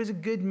abusive dad. He was a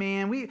good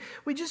man.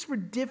 We just were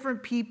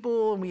different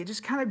people, and we had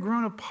just kind of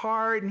grown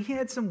apart, and he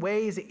had some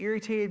ways that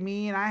irritated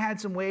me, and I had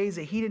some ways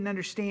that he didn't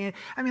understand.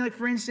 I mean, like,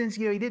 for instance,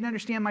 he didn't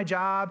understand my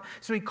job,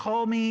 so he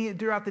called me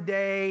throughout the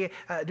day,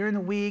 during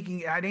the week,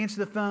 and I'd answer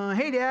the phone.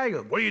 Hey, Dad. I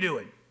go, what are you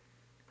doing?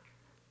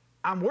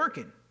 I'm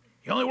working.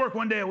 You only work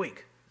one day a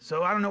week,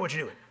 so I don't know what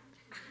you're doing.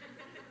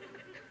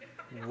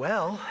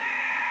 Well,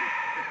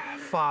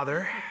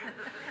 Father...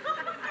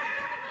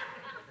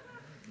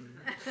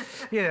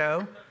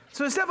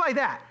 So stuff like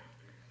that.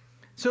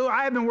 So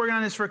I have been working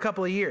on this for a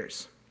couple of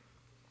years.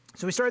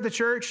 So we started the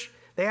church.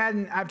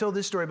 I've told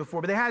this story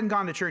before, but they hadn't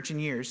gone to church in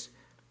years.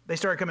 they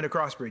started coming to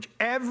Crossbridge.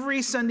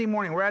 Every Sunday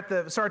morning, we're at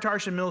the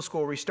Sartarshan Middle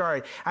School where we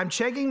started. I'm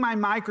checking my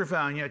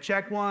microphone,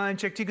 check 1,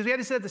 check 2, because we had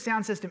to set up the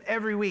sound system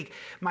every week.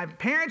 My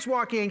parents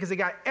walk in because they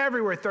got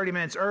everywhere 30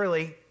 minutes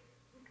early.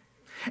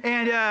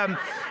 And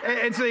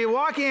so they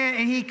walk in,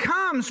 and he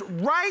comes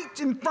right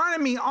in front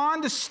of me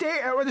on the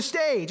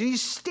stage, and he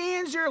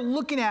stands there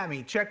looking at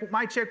me. Check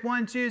 1,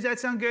 2. Does that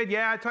sound good?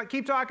 Yeah.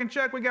 Keep talking,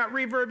 Chuck. We got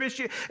reverb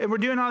issue, and we're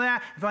doing all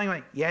that. And finally,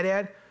 I'm like, yeah,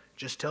 Dad.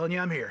 Just telling you,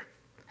 I'm here.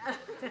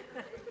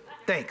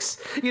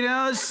 Thanks.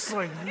 It's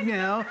like,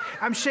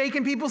 I'm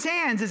shaking people's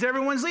hands as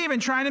everyone's leaving,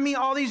 trying to meet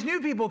all these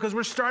new people because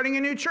we're starting a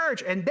new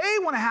church, and they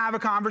want to have a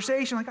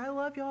conversation like, I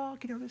love y'all.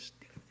 This.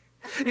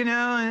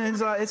 And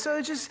so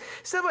it's just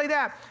stuff like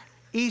that.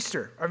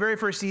 Easter, our very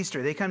first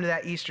Easter, they come to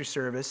that Easter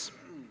service.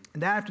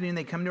 And that afternoon,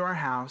 they come to our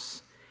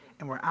house,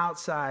 and we're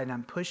outside, and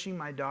I'm pushing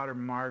my daughter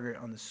Margaret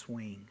on the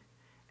swing.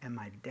 And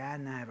my dad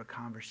and I have a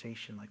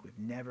conversation like we've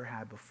never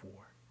had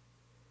before.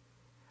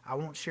 I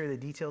won't share the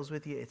details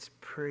with you. It's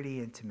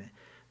pretty intimate.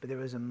 But there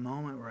was a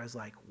moment where I was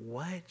like,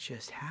 what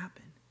just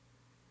happened?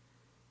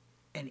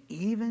 And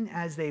even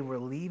as they were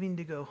leaving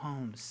to go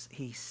home,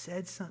 he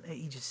said something.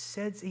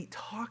 He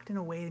talked in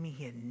a way to me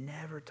he had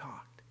never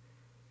talked.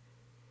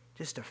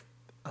 Just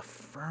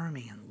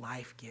affirming and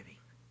life-giving.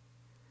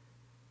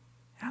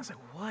 And I was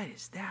like, what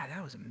is that?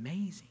 That was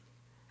amazing.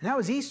 And that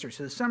was Easter.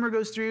 So the summer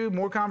goes through,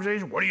 more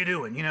conversation. What are you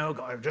doing?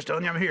 I'm just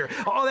telling you I'm here.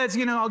 All that's,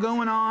 all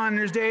going on.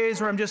 There's days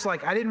where I'm just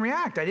like, I didn't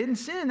react. I didn't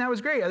sin. That was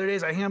great. Other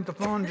days I hang up the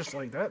phone just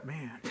like that,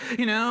 man.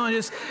 And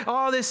just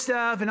all this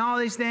stuff and all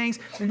these things.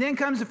 And then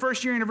comes the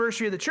first year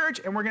anniversary of the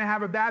church, and we're going to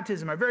have a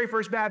baptism, our very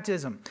first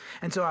baptism.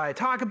 And so I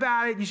talk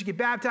about it. You should get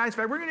baptized. In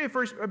fact, we're going to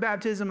do a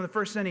baptism on the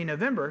first Sunday in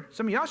November.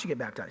 Some of y'all should get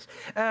baptized.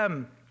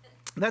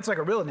 That's like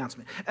a real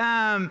announcement.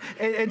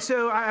 And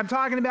so I'm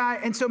talking about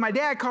it. And so my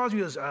dad calls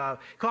me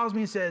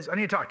and says, I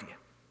need to talk to you.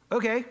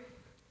 Okay.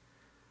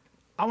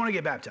 I want to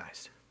get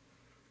baptized.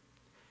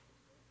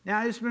 Now,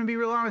 I just want to be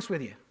real honest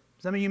with you.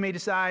 Some of you may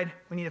decide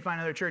we need to find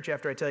another church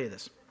after I tell you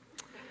this.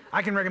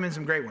 I can recommend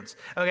some great ones.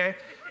 Okay.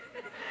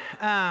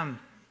 I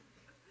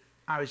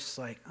was just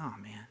like, oh,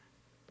 man,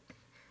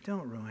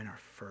 don't ruin our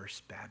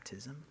first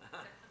baptism.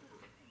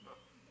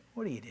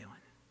 What are you doing?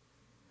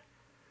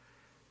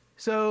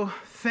 So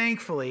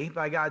thankfully,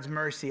 by God's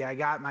mercy, I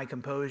got my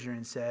composure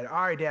and said,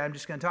 all right, Dad, I'm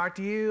just going to talk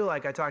to you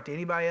like I talk to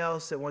anybody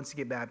else that wants to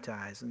get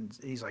baptized. And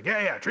he's like,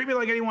 yeah, treat me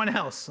like anyone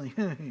else.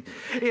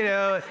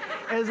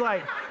 It's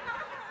like,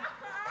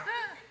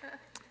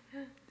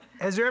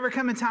 has there ever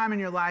come a time in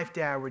your life,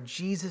 Dad, where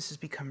Jesus has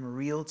become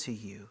real to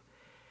you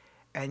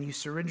and you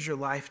surrendered your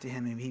life to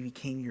him and he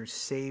became your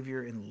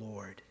Savior and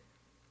Lord?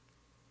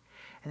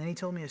 And then he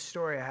told me a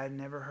story I had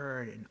never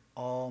heard in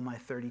all my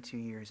 32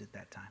 years at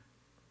that time.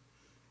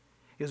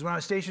 It was when I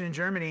was stationed in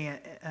Germany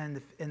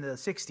in the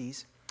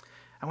 60s.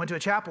 I went to a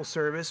chapel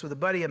service with a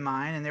buddy of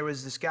mine, and there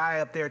was this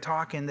guy up there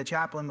talking. The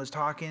chaplain was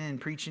talking and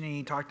preaching, and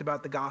he talked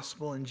about the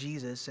gospel and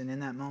Jesus. And in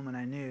that moment,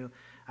 I knew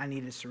I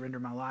needed to surrender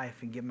my life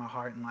and give my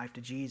heart and life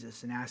to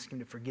Jesus and ask him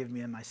to forgive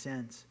me of my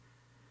sins.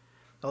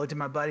 I looked at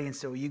my buddy and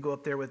said, will you go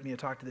up there with me to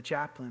talk to the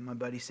chaplain? My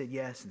buddy said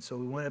yes. And so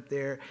we went up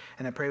there,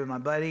 and I prayed with my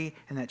buddy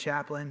and that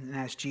chaplain and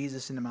asked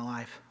Jesus into my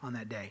life on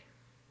that day.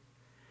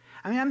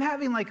 I mean, I'm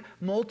having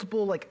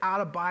multiple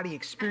out-of-body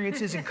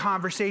experiences and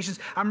conversations.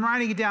 I'm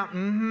writing it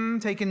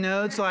down, taking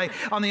notes,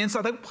 on the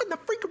inside, what in the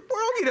freaking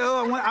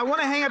world, I want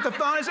to hang up the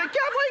phone and say, get out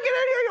of here,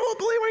 you won't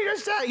believe what you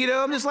just said,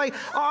 I'm just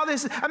all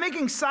this. I'm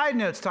making side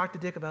notes, talk to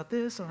Dick about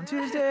this on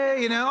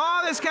Tuesday,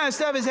 all this kind of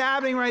stuff is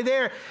happening right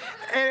there.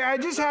 And I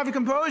just have the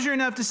composure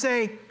enough to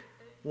say,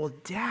 well,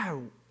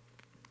 Dad,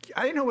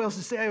 I didn't know what else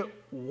to say.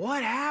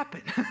 What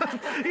happened?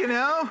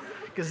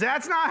 Because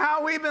that's not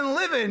how we've been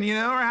living,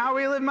 or how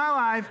we live my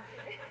life.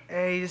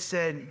 And he just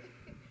said,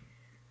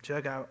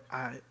 Chuck,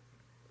 I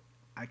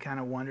kind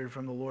of wandered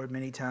from the Lord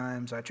many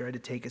times. I tried to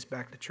take us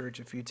back to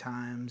church a few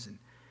times, and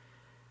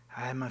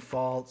I had my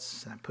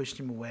faults, and I pushed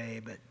him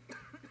away, but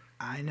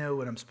I know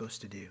what I'm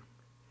supposed to do.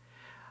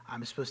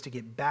 I'm supposed to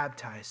get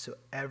baptized so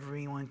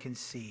everyone can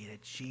see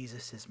that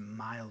Jesus is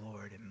my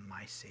Lord and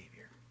my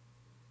Savior.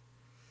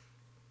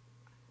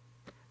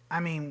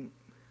 I mean,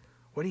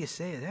 what do you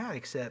say to that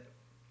except,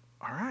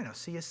 all right, I'll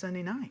see you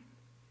Sunday night.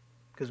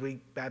 Because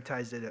we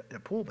baptized at a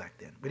pool back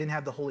then. We didn't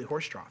have the holy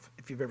horse trough,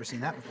 if you've ever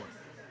seen that before.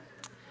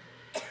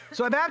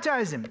 So I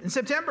baptized him in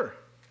September.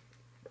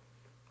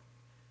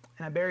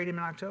 And I buried him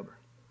in October.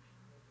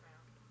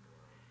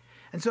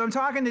 And so I'm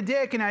talking to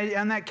Dick, and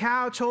on that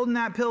couch, holding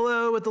that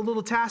pillow with the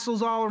little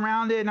tassels all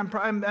around it, and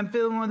I'm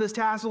feeling one of those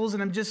tassels,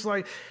 and I'm just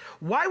like,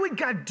 why would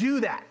God do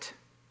that?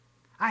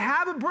 I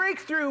have a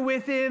breakthrough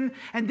with him,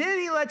 and then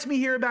he lets me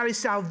hear about his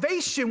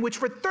salvation, which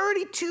for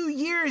 32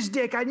 years,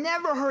 Dick, I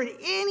never heard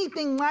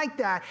anything like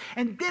that.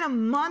 And then a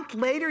month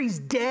later, he's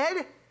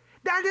dead?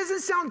 That doesn't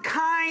sound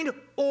kind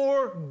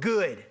or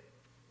good.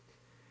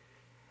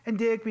 And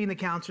Dick, being the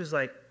counselor, is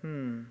like,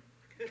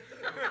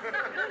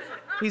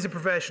 He's a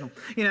professional,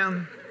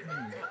 And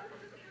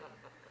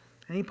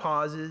he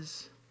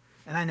pauses,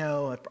 And I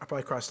know I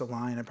probably crossed the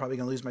line. I'm probably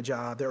going to lose my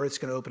job. The earth's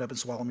going to open up and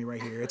swallow me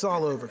right here. It's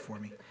all over for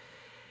me.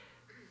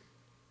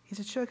 He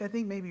said, Chuck, I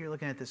think maybe you're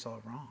looking at this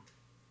all wrong.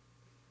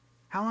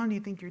 How long do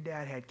you think your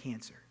dad had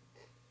cancer?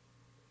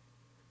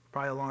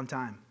 Probably a long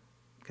time,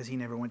 because he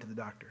never went to the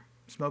doctor.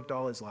 Smoked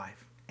all his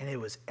life, and it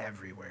was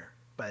everywhere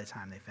by the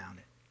time they found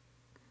it.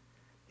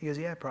 He goes,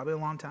 yeah, probably a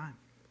long time.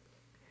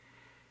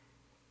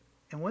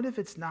 And what if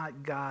it's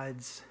not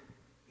God's,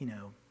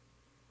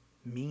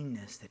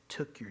 meanness that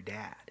took your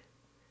dad?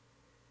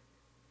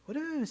 What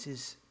if it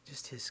was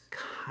just his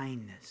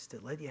kindness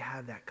that let you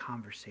have that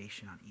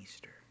conversation on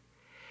Easter?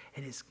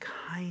 And his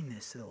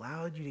kindness that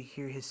allowed you to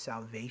hear his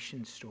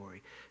salvation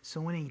story. So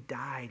when he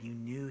died, you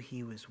knew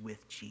he was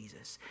with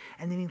Jesus.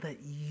 And then he let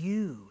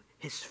you,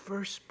 his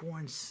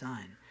firstborn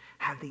son,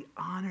 have the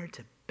honor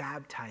to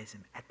baptize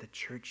him at the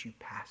church you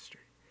pastored.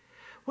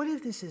 What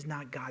if this is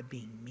not God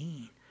being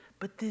mean,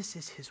 but this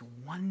is his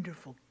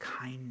wonderful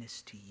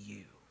kindness to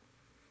you?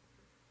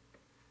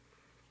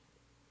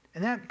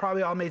 And that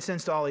probably all made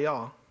sense to all of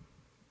y'all.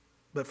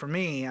 But for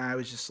me, I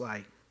was just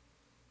like,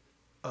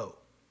 oh,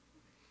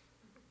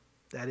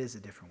 that is a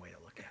different way to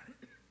look at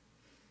it.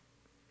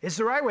 It's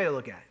the right way to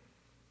look at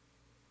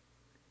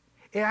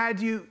it. It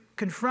had you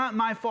confront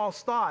my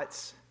false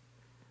thoughts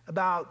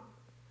about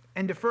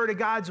and defer to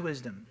God's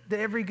wisdom, that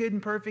every good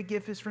and perfect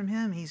gift is from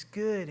him. He's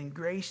good and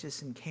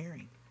gracious and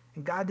caring.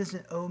 And God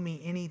doesn't owe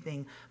me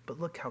anything, but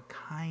look how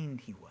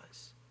kind he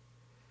was.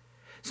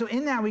 So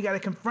in that, we got to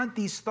confront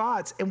these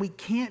thoughts, and we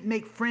can't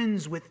make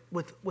friends with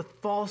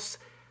false,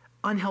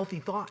 unhealthy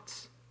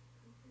thoughts.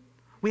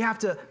 We have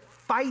to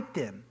fight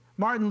them.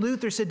 Martin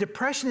Luther said,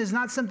 depression is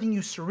not something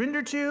you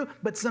surrender to,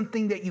 but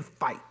something that you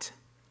fight.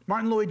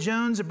 Martin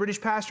Lloyd-Jones, a British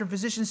pastor and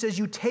physician, says,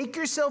 you take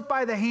yourself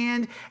by the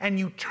hand and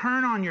you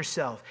turn on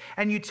yourself,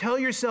 and you tell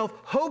yourself,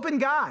 hope in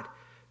God.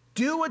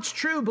 Do what's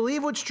true.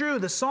 Believe what's true.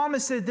 The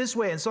psalmist said it this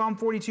way in Psalm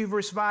 42,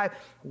 verse 5,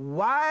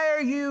 why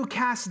are you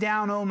cast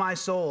down, O my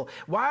soul?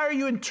 Why are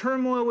you in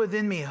turmoil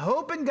within me?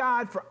 Hope in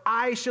God, for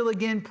I shall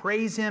again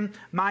praise him,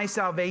 my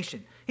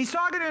salvation. He's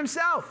talking to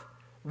himself.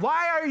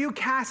 Why are you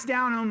cast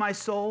down, O my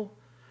soul?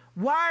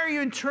 Why are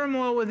you in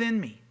turmoil within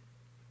me?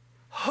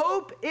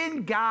 Hope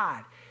in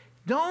God.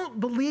 Don't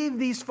believe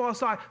these false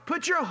thoughts.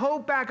 Put your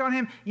hope back on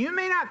him. You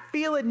may not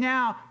feel it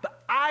now,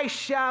 but I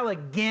shall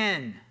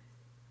again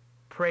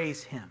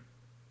praise him.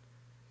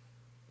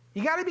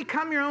 You got to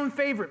become your own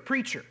favorite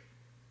preacher.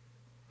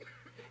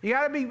 You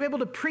got to be able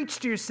to preach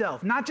to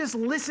yourself, not just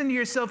listen to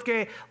yourself,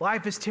 okay,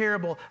 life is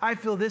terrible. I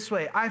feel this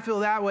way. I feel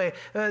that way.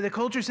 The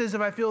culture says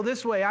if I feel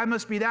this way, I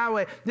must be that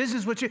way. This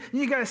is what you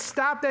got to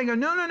stop that and go,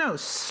 no.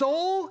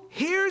 Soul,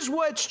 here's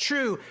what's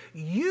true.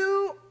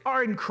 You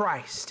are in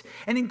Christ.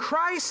 And in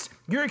Christ,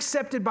 you're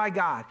accepted by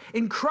God.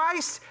 In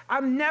Christ,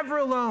 I'm never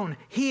alone.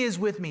 He is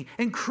with me.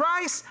 In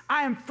Christ,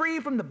 I am free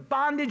from the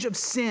bondage of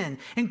sin.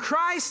 In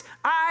Christ,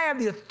 I have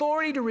the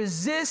authority to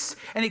resist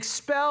and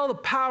expel the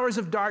powers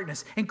of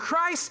darkness. In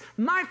Christ,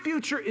 my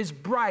future is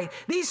bright.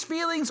 These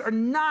feelings are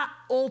not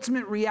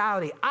ultimate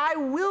reality. I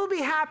will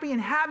be happy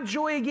and have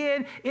joy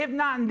again, if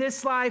not in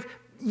this life,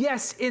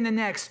 yes, in the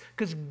next,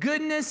 because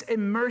goodness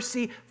and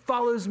mercy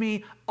follows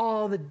me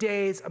all the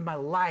days of my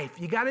life.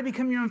 You got to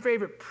become your own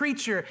favorite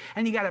preacher,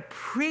 and you got to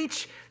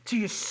preach to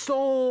your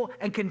soul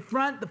and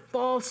confront the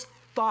false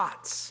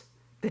thoughts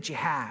that you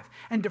have.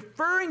 And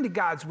deferring to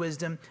God's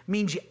wisdom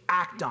means you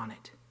act on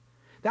it.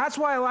 That's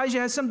why Elijah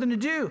has something to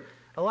do.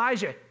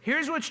 Elijah,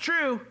 here's what's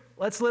true.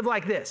 Let's live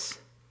like this.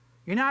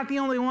 You're not the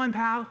only one,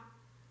 pal.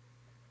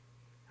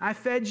 I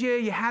fed you,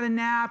 you had a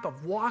nap,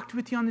 I've walked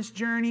with you on this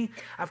journey,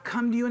 I've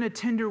come to you in a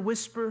tender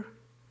whisper,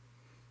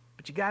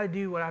 but you got to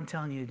do what I'm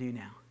telling you to do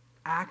now.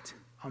 Act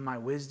on my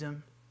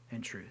wisdom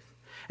and truth.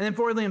 And then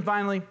fourthly and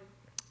finally,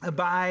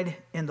 abide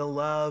in the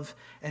love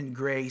and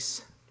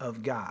grace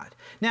of God.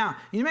 Now,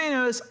 you may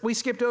notice we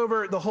skipped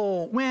over the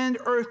whole wind,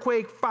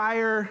 earthquake,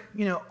 fire,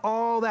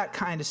 all that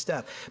kind of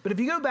stuff. But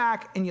if you go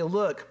back and you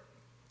look,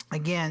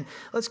 again,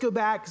 let's go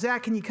back.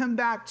 Zach, can you come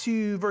back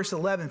to verse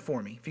 11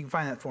 for me, if you can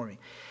find that for me?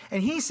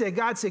 And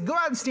God said, go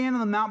out and stand on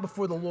the mount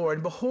before the Lord.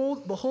 And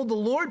behold, the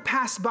Lord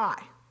passed by.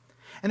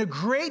 And a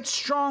great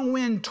strong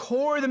wind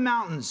tore the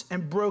mountains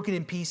and broke it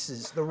in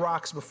pieces, the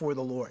rocks before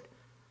the Lord.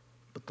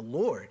 But the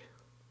Lord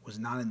was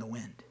not in the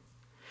wind.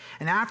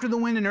 And after the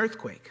wind, an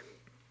earthquake.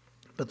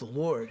 But the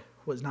Lord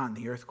was not in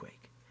the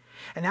earthquake.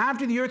 And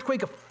after the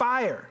earthquake, a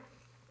fire.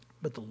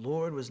 But the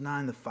Lord was not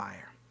in the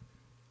fire.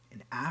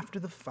 And after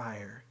the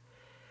fire,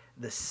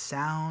 the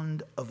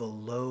sound of a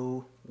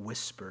low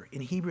whisper.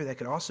 In Hebrew, that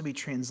could also be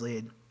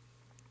translated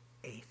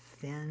a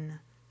thin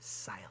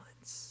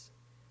silence.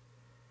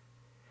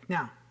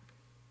 Now,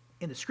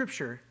 in the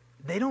scripture,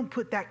 they don't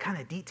put that kind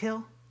of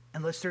detail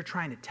unless they're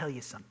trying to tell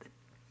you something.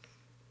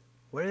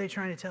 What are they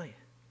trying to tell you?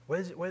 What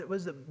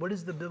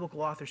is the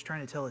biblical authors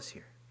trying to tell us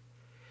here?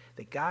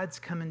 That God's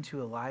coming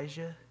to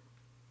Elijah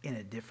in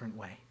a different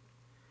way.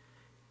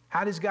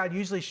 How does God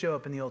usually show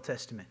up in the Old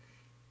Testament?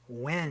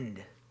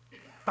 Wind,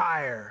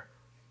 fire,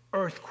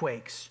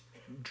 earthquakes,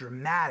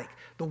 dramatic.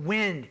 The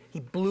wind, he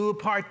blew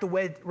apart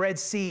the Red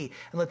Sea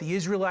and let the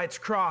Israelites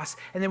cross.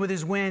 And then with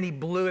his wind, he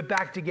blew it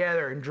back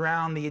together and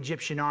drowned the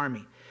Egyptian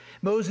army.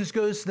 Moses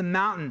goes to the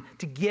mountain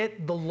to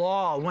get the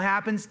law. What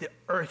happens? The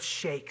earth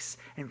shakes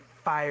and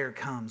fire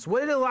comes.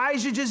 What did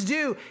Elijah just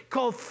do? He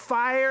called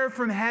fire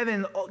from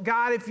heaven.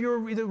 God, if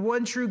you're the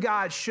one true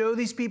God, show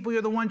these people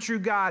you're the one true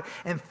God.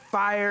 And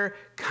fire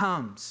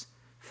comes.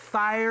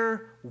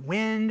 Fire,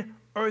 wind,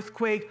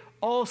 earthquake,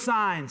 all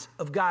signs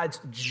of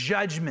God's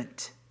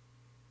judgment.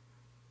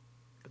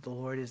 But the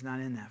Lord is not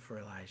in that for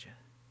Elijah.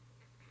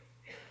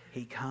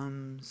 He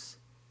comes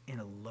in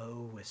a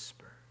low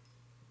whisper.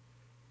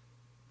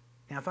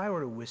 Now, if I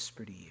were to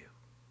whisper to you,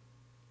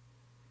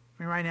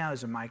 I mean, right now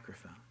is a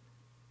microphone.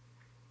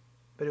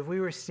 But if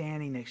we were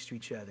standing next to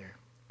each other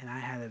and I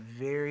had a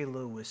very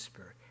low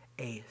whisper,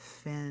 a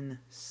thin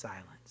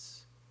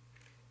silence,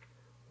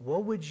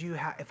 what would you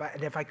have,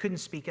 if I couldn't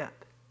speak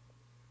up?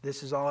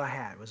 This is all I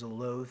had, was a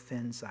low,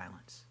 thin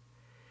silence.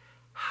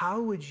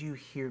 How would you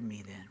hear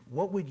me then?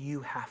 What would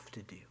you have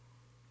to do?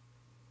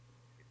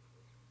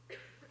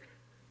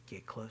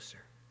 Get closer.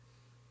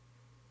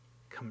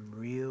 Come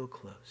real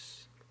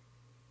close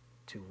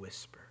to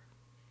whisper.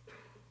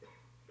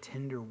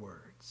 Tender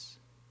words.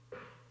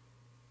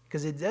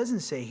 Because it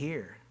doesn't say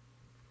here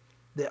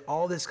that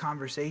all this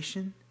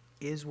conversation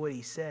is what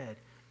he said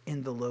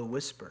in the low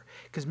whisper.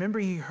 Because remember,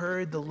 he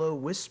heard the low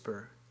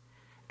whisper,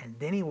 and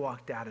then he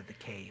walked out of the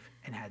cave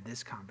and had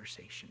this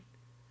conversation.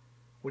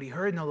 What he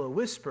heard in the low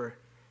whisper,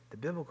 the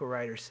biblical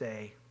writers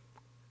say,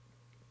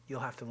 you'll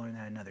have to learn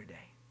that another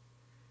day.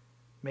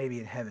 Maybe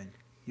in heaven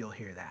you'll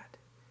hear that.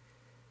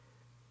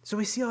 So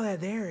we see all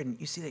that there, and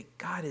you see that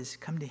God has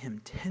come to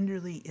him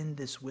tenderly in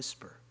this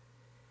whisper.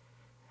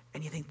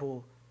 And you think,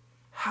 well,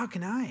 how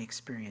can I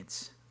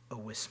experience a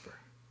whisper?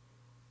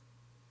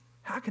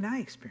 How can I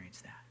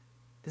experience that?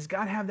 Does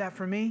God have that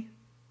for me?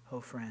 Oh,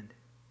 friend,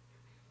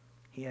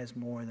 he has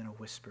more than a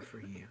whisper for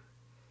you.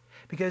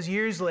 Because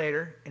years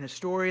later, in a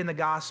story in the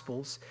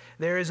Gospels,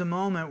 there is a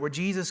moment where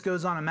Jesus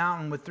goes on a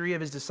mountain with 3 of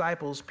his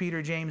disciples,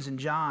 Peter, James, and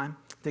John.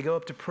 They go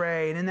up to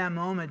pray, and in that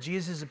moment,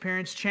 Jesus'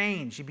 appearance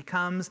changed. He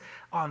becomes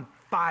on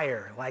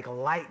fire, like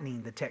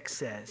lightning, the text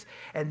says.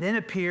 And then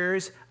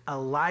appears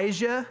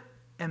Elijah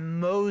and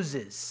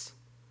Moses.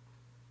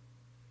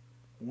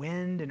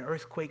 Wind and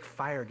earthquake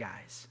fire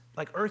guys.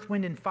 Like Earth,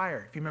 Wind, and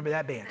Fire, if you remember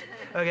that band.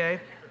 Okay?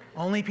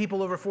 Only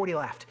people over 40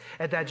 laughed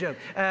at that joke.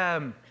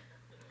 They're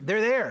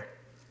there.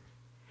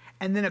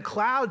 And then a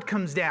cloud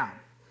comes down.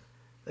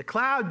 The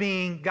cloud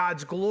being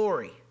God's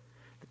glory.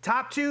 The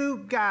top 2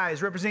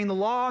 guys representing the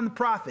law and the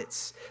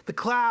prophets. The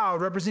cloud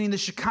representing the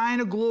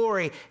Shekinah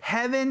glory.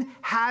 Heaven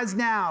has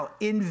now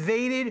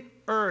invaded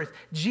earth.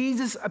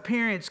 Jesus'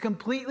 appearance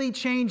completely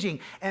changing.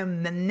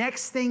 And the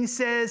next thing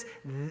says,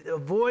 a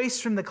voice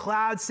from the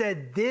cloud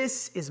said,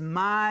 "This is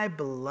my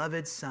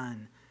beloved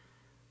Son.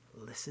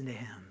 Listen to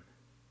him."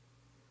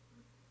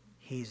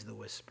 He's the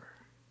whisper.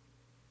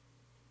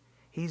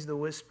 He's the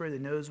whisper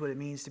that knows what it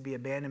means to be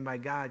abandoned by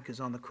God, because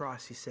on the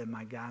cross he said,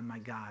 my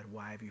God,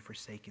 why have you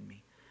forsaken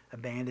me?"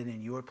 Abandoned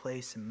in your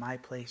place and my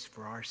place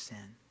for our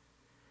sin.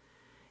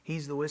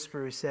 He's the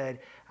whisperer who said,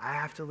 I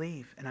have to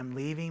leave, and I'm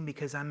leaving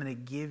because I'm going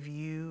to give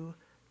you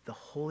the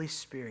Holy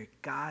Spirit,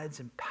 God's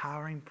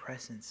empowering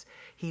presence.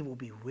 He will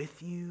be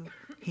with you.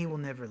 He will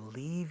never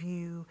leave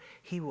you.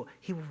 He will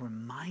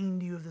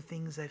remind you of the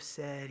things I've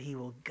said. He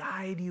will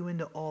guide you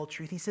into all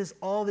truth. He says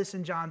all this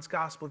in John's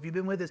Gospel. If you've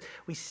been with us,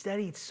 we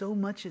studied so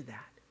much of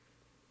that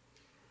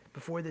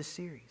before this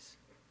series.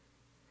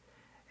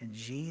 And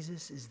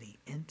Jesus is the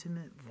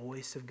intimate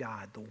voice of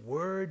God, the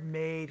Word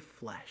made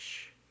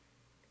flesh,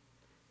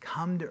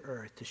 come to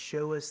earth to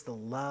show us the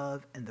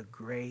love and the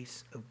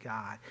grace of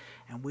God.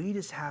 And we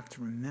just have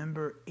to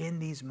remember in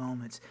these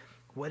moments,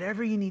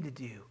 whatever you need to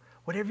do,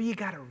 whatever you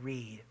got to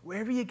read,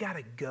 wherever you got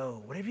to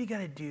go, whatever you got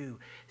to do,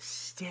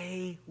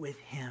 stay with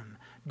him.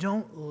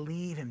 Don't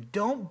leave him.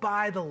 Don't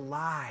buy the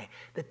lie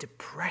that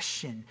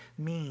depression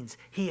means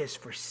he has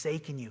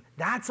forsaken you.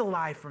 That's a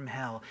lie from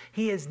hell.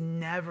 He has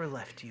never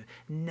left you,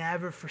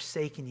 never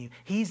forsaken you.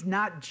 He's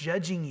not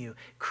judging you.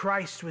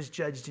 Christ was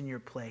judged in your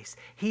place.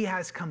 He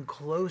has come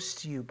close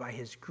to you by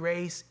his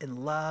grace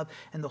and love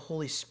and the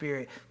Holy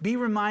Spirit. Be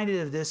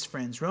reminded of this,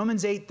 friends.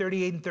 Romans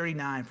 8:38 and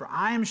 39. For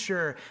I am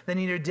sure that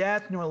neither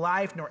death, nor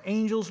life, nor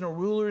angels, nor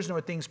rulers, nor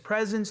things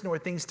present, nor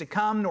things to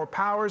come, nor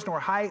powers,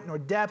 nor height, nor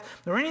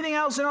depth, nor anything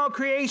else in all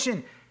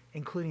creation,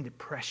 including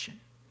depression,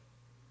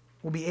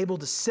 will be able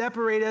to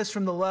separate us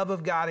from the love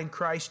of God in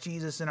Christ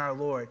Jesus and our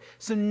Lord.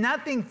 So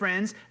nothing,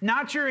 friends,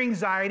 not your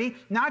anxiety,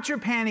 not your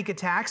panic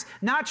attacks,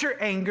 not your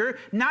anger,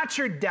 not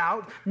your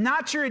doubt,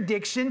 not your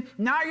addiction,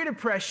 not your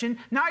depression,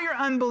 not your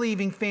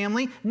unbelieving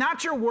family,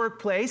 not your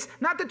workplace,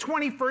 not the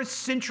 21st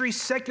century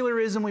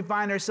secularism we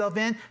find ourselves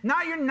in,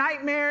 not your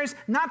nightmares,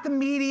 not the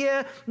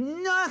media,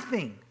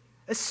 nothing,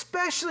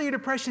 especially your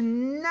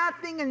depression,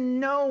 nothing and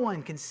no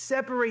one can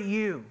separate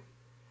you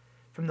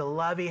from the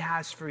love he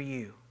has for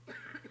you.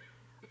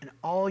 And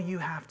all you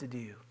have to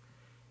do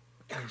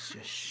is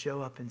just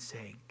show up and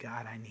say,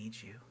 God, I need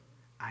you.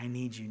 I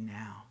need you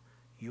now.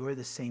 You're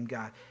the same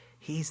God.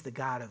 He's the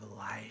God of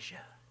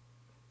Elijah.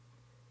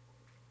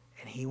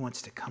 And he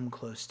wants to come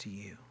close to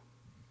you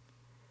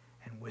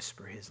and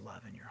whisper his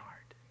love in your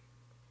heart.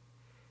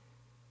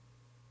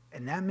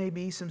 And that may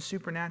be some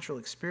supernatural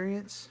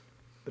experience,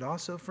 but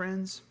also,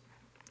 friends,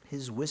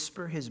 his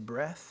whisper, his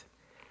breath.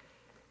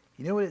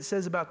 You know what it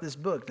says about this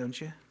book, don't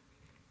you?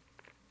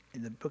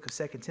 In the book of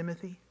 2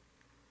 Timothy,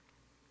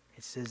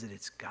 it says that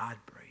it's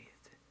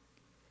God-breathed,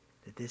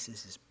 that this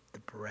is the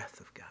breath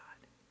of God.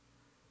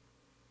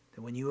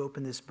 That when you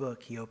open this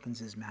book, he opens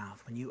his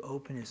mouth. When you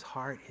open his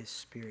heart, his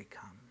Spirit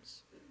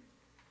comes.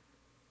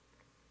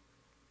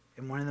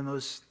 And one of the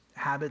most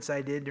habits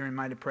I did during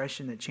my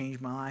depression that changed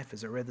my life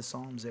is I read the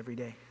Psalms every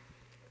day.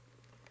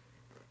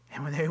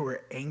 And when they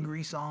were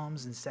angry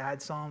Psalms and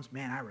sad Psalms,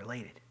 man, I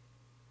related.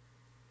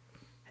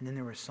 And then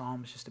there were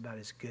Psalms just about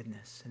his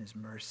goodness and his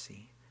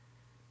mercy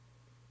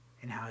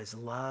and how his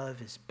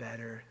love is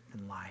better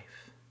than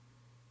life.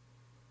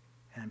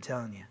 And I'm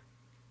telling you,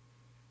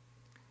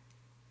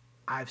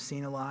 I've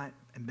seen a lot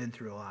and been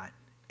through a lot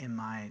in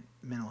my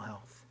mental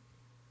health.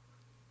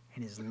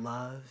 And his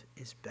love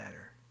is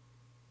better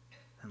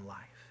than life.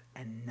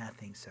 And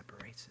nothing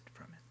separates it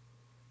from it.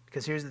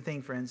 Because here's the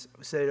thing, friends.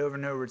 We said it over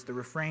and over. It's the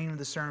refrain of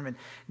the sermon.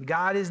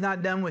 God is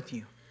not done with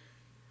you,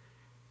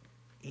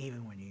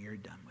 even when you're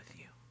done with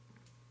you.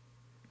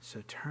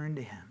 So turn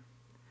to him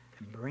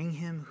and bring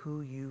him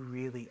who you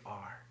really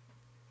are.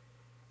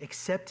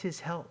 Accept his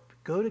help.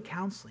 Go to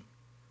counseling.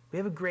 We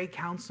have a great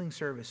counseling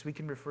service we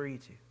can refer you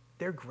to.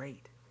 They're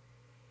great.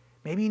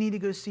 Maybe you need to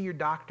go see your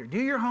doctor.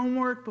 Do your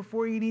homework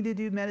before you need to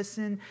do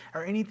medicine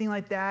or anything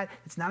like that.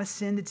 It's not a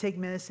sin to take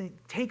medicine.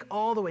 Take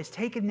all the ways.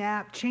 Take a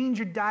nap. Change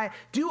your diet.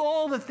 Do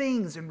all the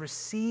things and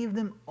receive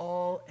them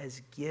all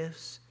as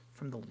gifts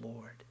from the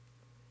Lord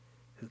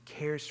who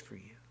cares for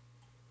you,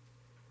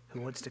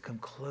 who wants to come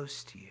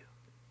close to you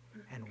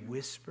and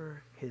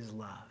whisper his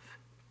love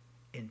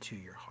into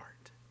your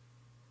heart.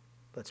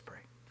 Let's pray.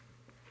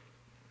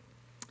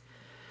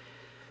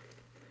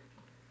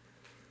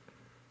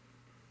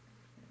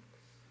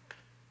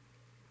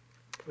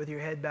 With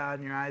your head bowed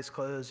and your eyes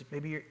closed,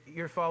 maybe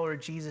you're a follower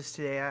of Jesus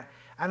today.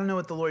 I don't know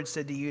what the Lord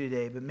said to you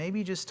today, but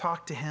maybe just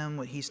talk to him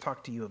what he's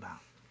talked to you about.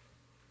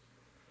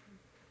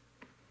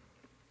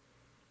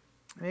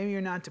 Maybe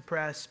you're not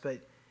depressed, but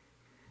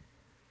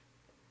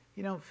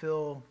you don't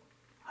feel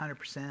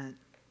 100%.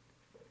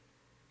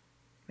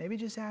 Maybe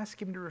just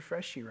ask him to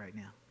refresh you right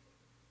now.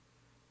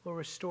 Lord,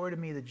 restore to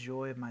me the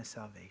joy of my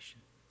salvation.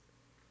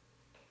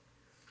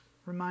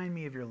 Remind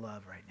me of your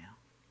love right now.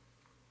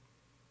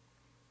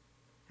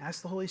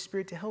 Ask the Holy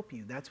Spirit to help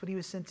you. That's what he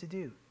was sent to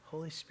do.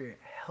 Holy Spirit,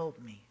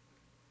 help me.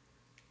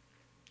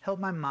 Help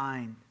my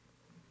mind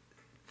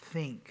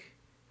think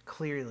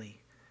clearly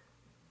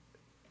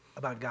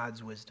about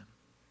God's wisdom.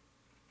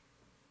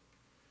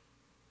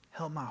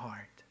 Help my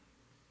heart.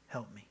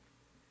 Help me.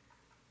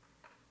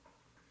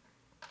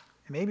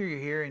 And maybe you're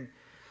here and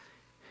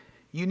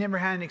you never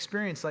had an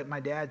experience like my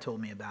dad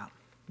told me about,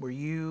 where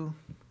you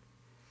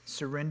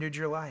surrendered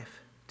your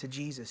life to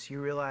Jesus.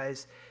 You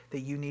realized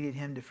that you needed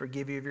him to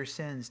forgive you of your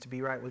sins, to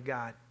be right with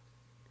God.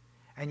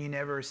 And you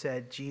never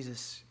said,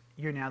 Jesus,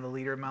 you're now the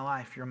leader of my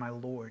life. You're my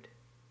Lord.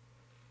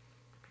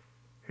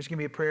 There's going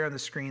to be a prayer on the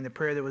screen, the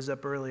prayer that was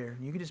up earlier.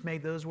 You can just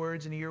make those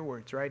words into your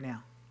words right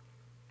now.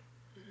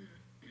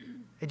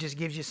 It just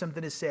gives you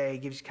something to say. It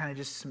gives you kind of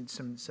just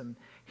some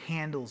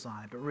handles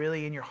on it. But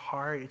really in your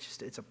heart,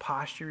 it's a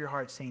posture of your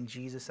heart saying,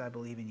 Jesus, I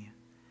believe in you.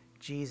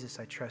 Jesus,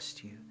 I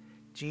trust you.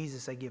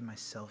 Jesus, I give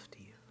myself to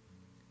you.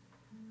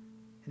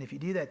 And if you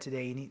do that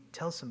today, you need to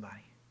tell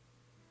somebody.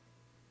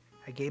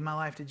 I gave my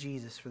life to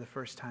Jesus for the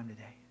first time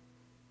today.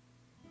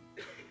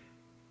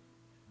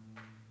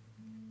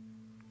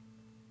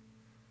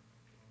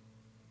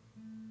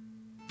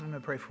 I'm going to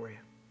pray for you.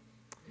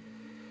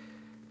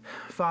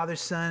 Father,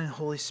 Son, and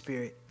Holy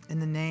Spirit, in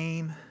the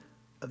name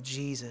of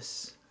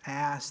Jesus, I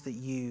ask that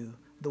you,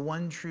 the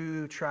one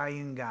true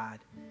triune God,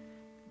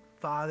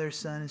 Father,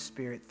 Son, and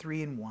Spirit,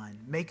 three in one,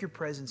 make your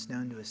presence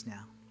known to us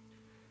now.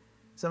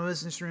 Some of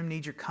us in this room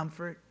need your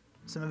comfort.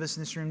 Some of us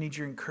in this room need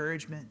your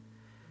encouragement.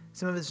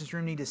 Some of us in this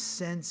room need to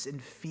sense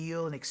and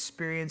feel and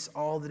experience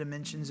all the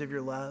dimensions of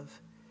your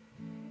love.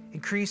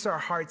 Increase our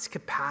heart's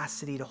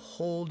capacity to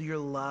hold your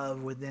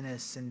love within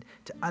us and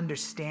to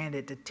understand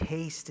it, to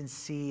taste and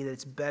see that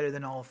it's better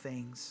than all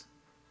things.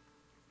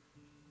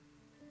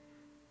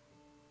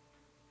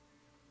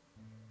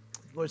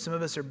 Lord, some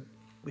of us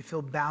we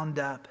feel bound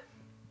up.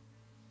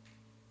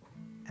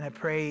 And I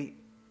pray,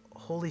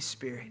 Holy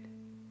Spirit,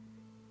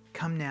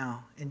 come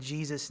now in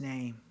Jesus'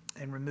 name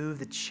and remove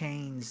the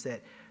chains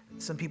that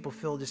some people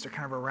feel just are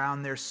kind of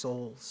around their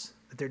souls,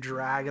 that they're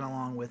dragging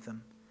along with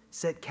them.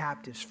 Set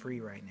captives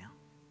free right now.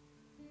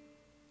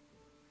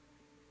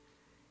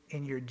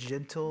 In your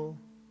gentle,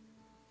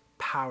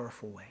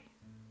 powerful way.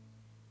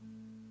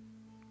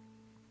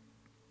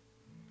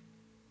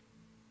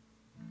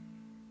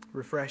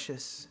 Refresh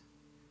us,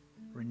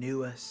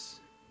 renew us,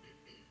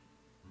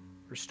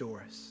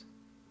 restore us.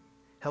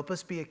 Help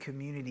us be a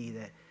community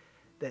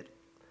that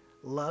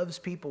loves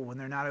people when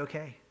they're not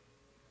okay.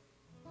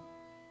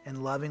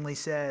 and lovingly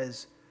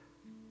says,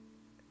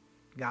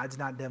 God's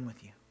not done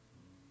with you,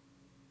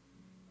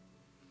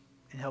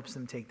 and helps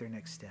them take their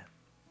next step.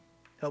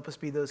 Help us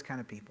be those kind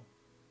of people.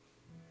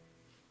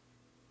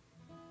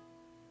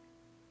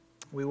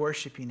 We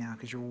worship you now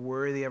because you're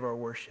worthy of our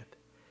worship.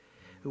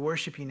 We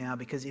worship you now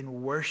because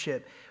in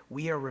worship,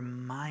 we are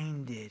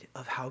reminded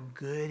of how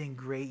good and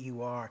great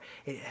you are.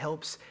 It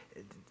helps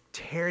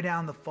tear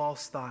down the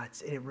false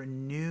thoughts. It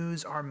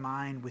renews our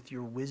mind with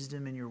your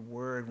wisdom and your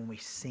word when we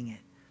sing it.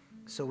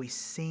 So we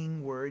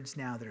sing words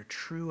now that are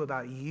true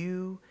about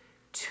you,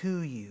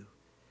 to you,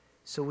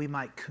 so we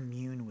might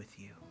commune with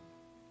you.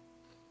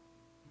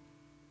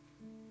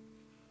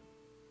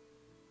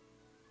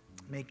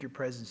 Make your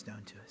presence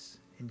known to us.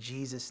 In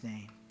Jesus'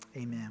 name,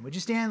 amen. Would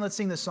you stand? Let's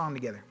sing this song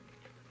together.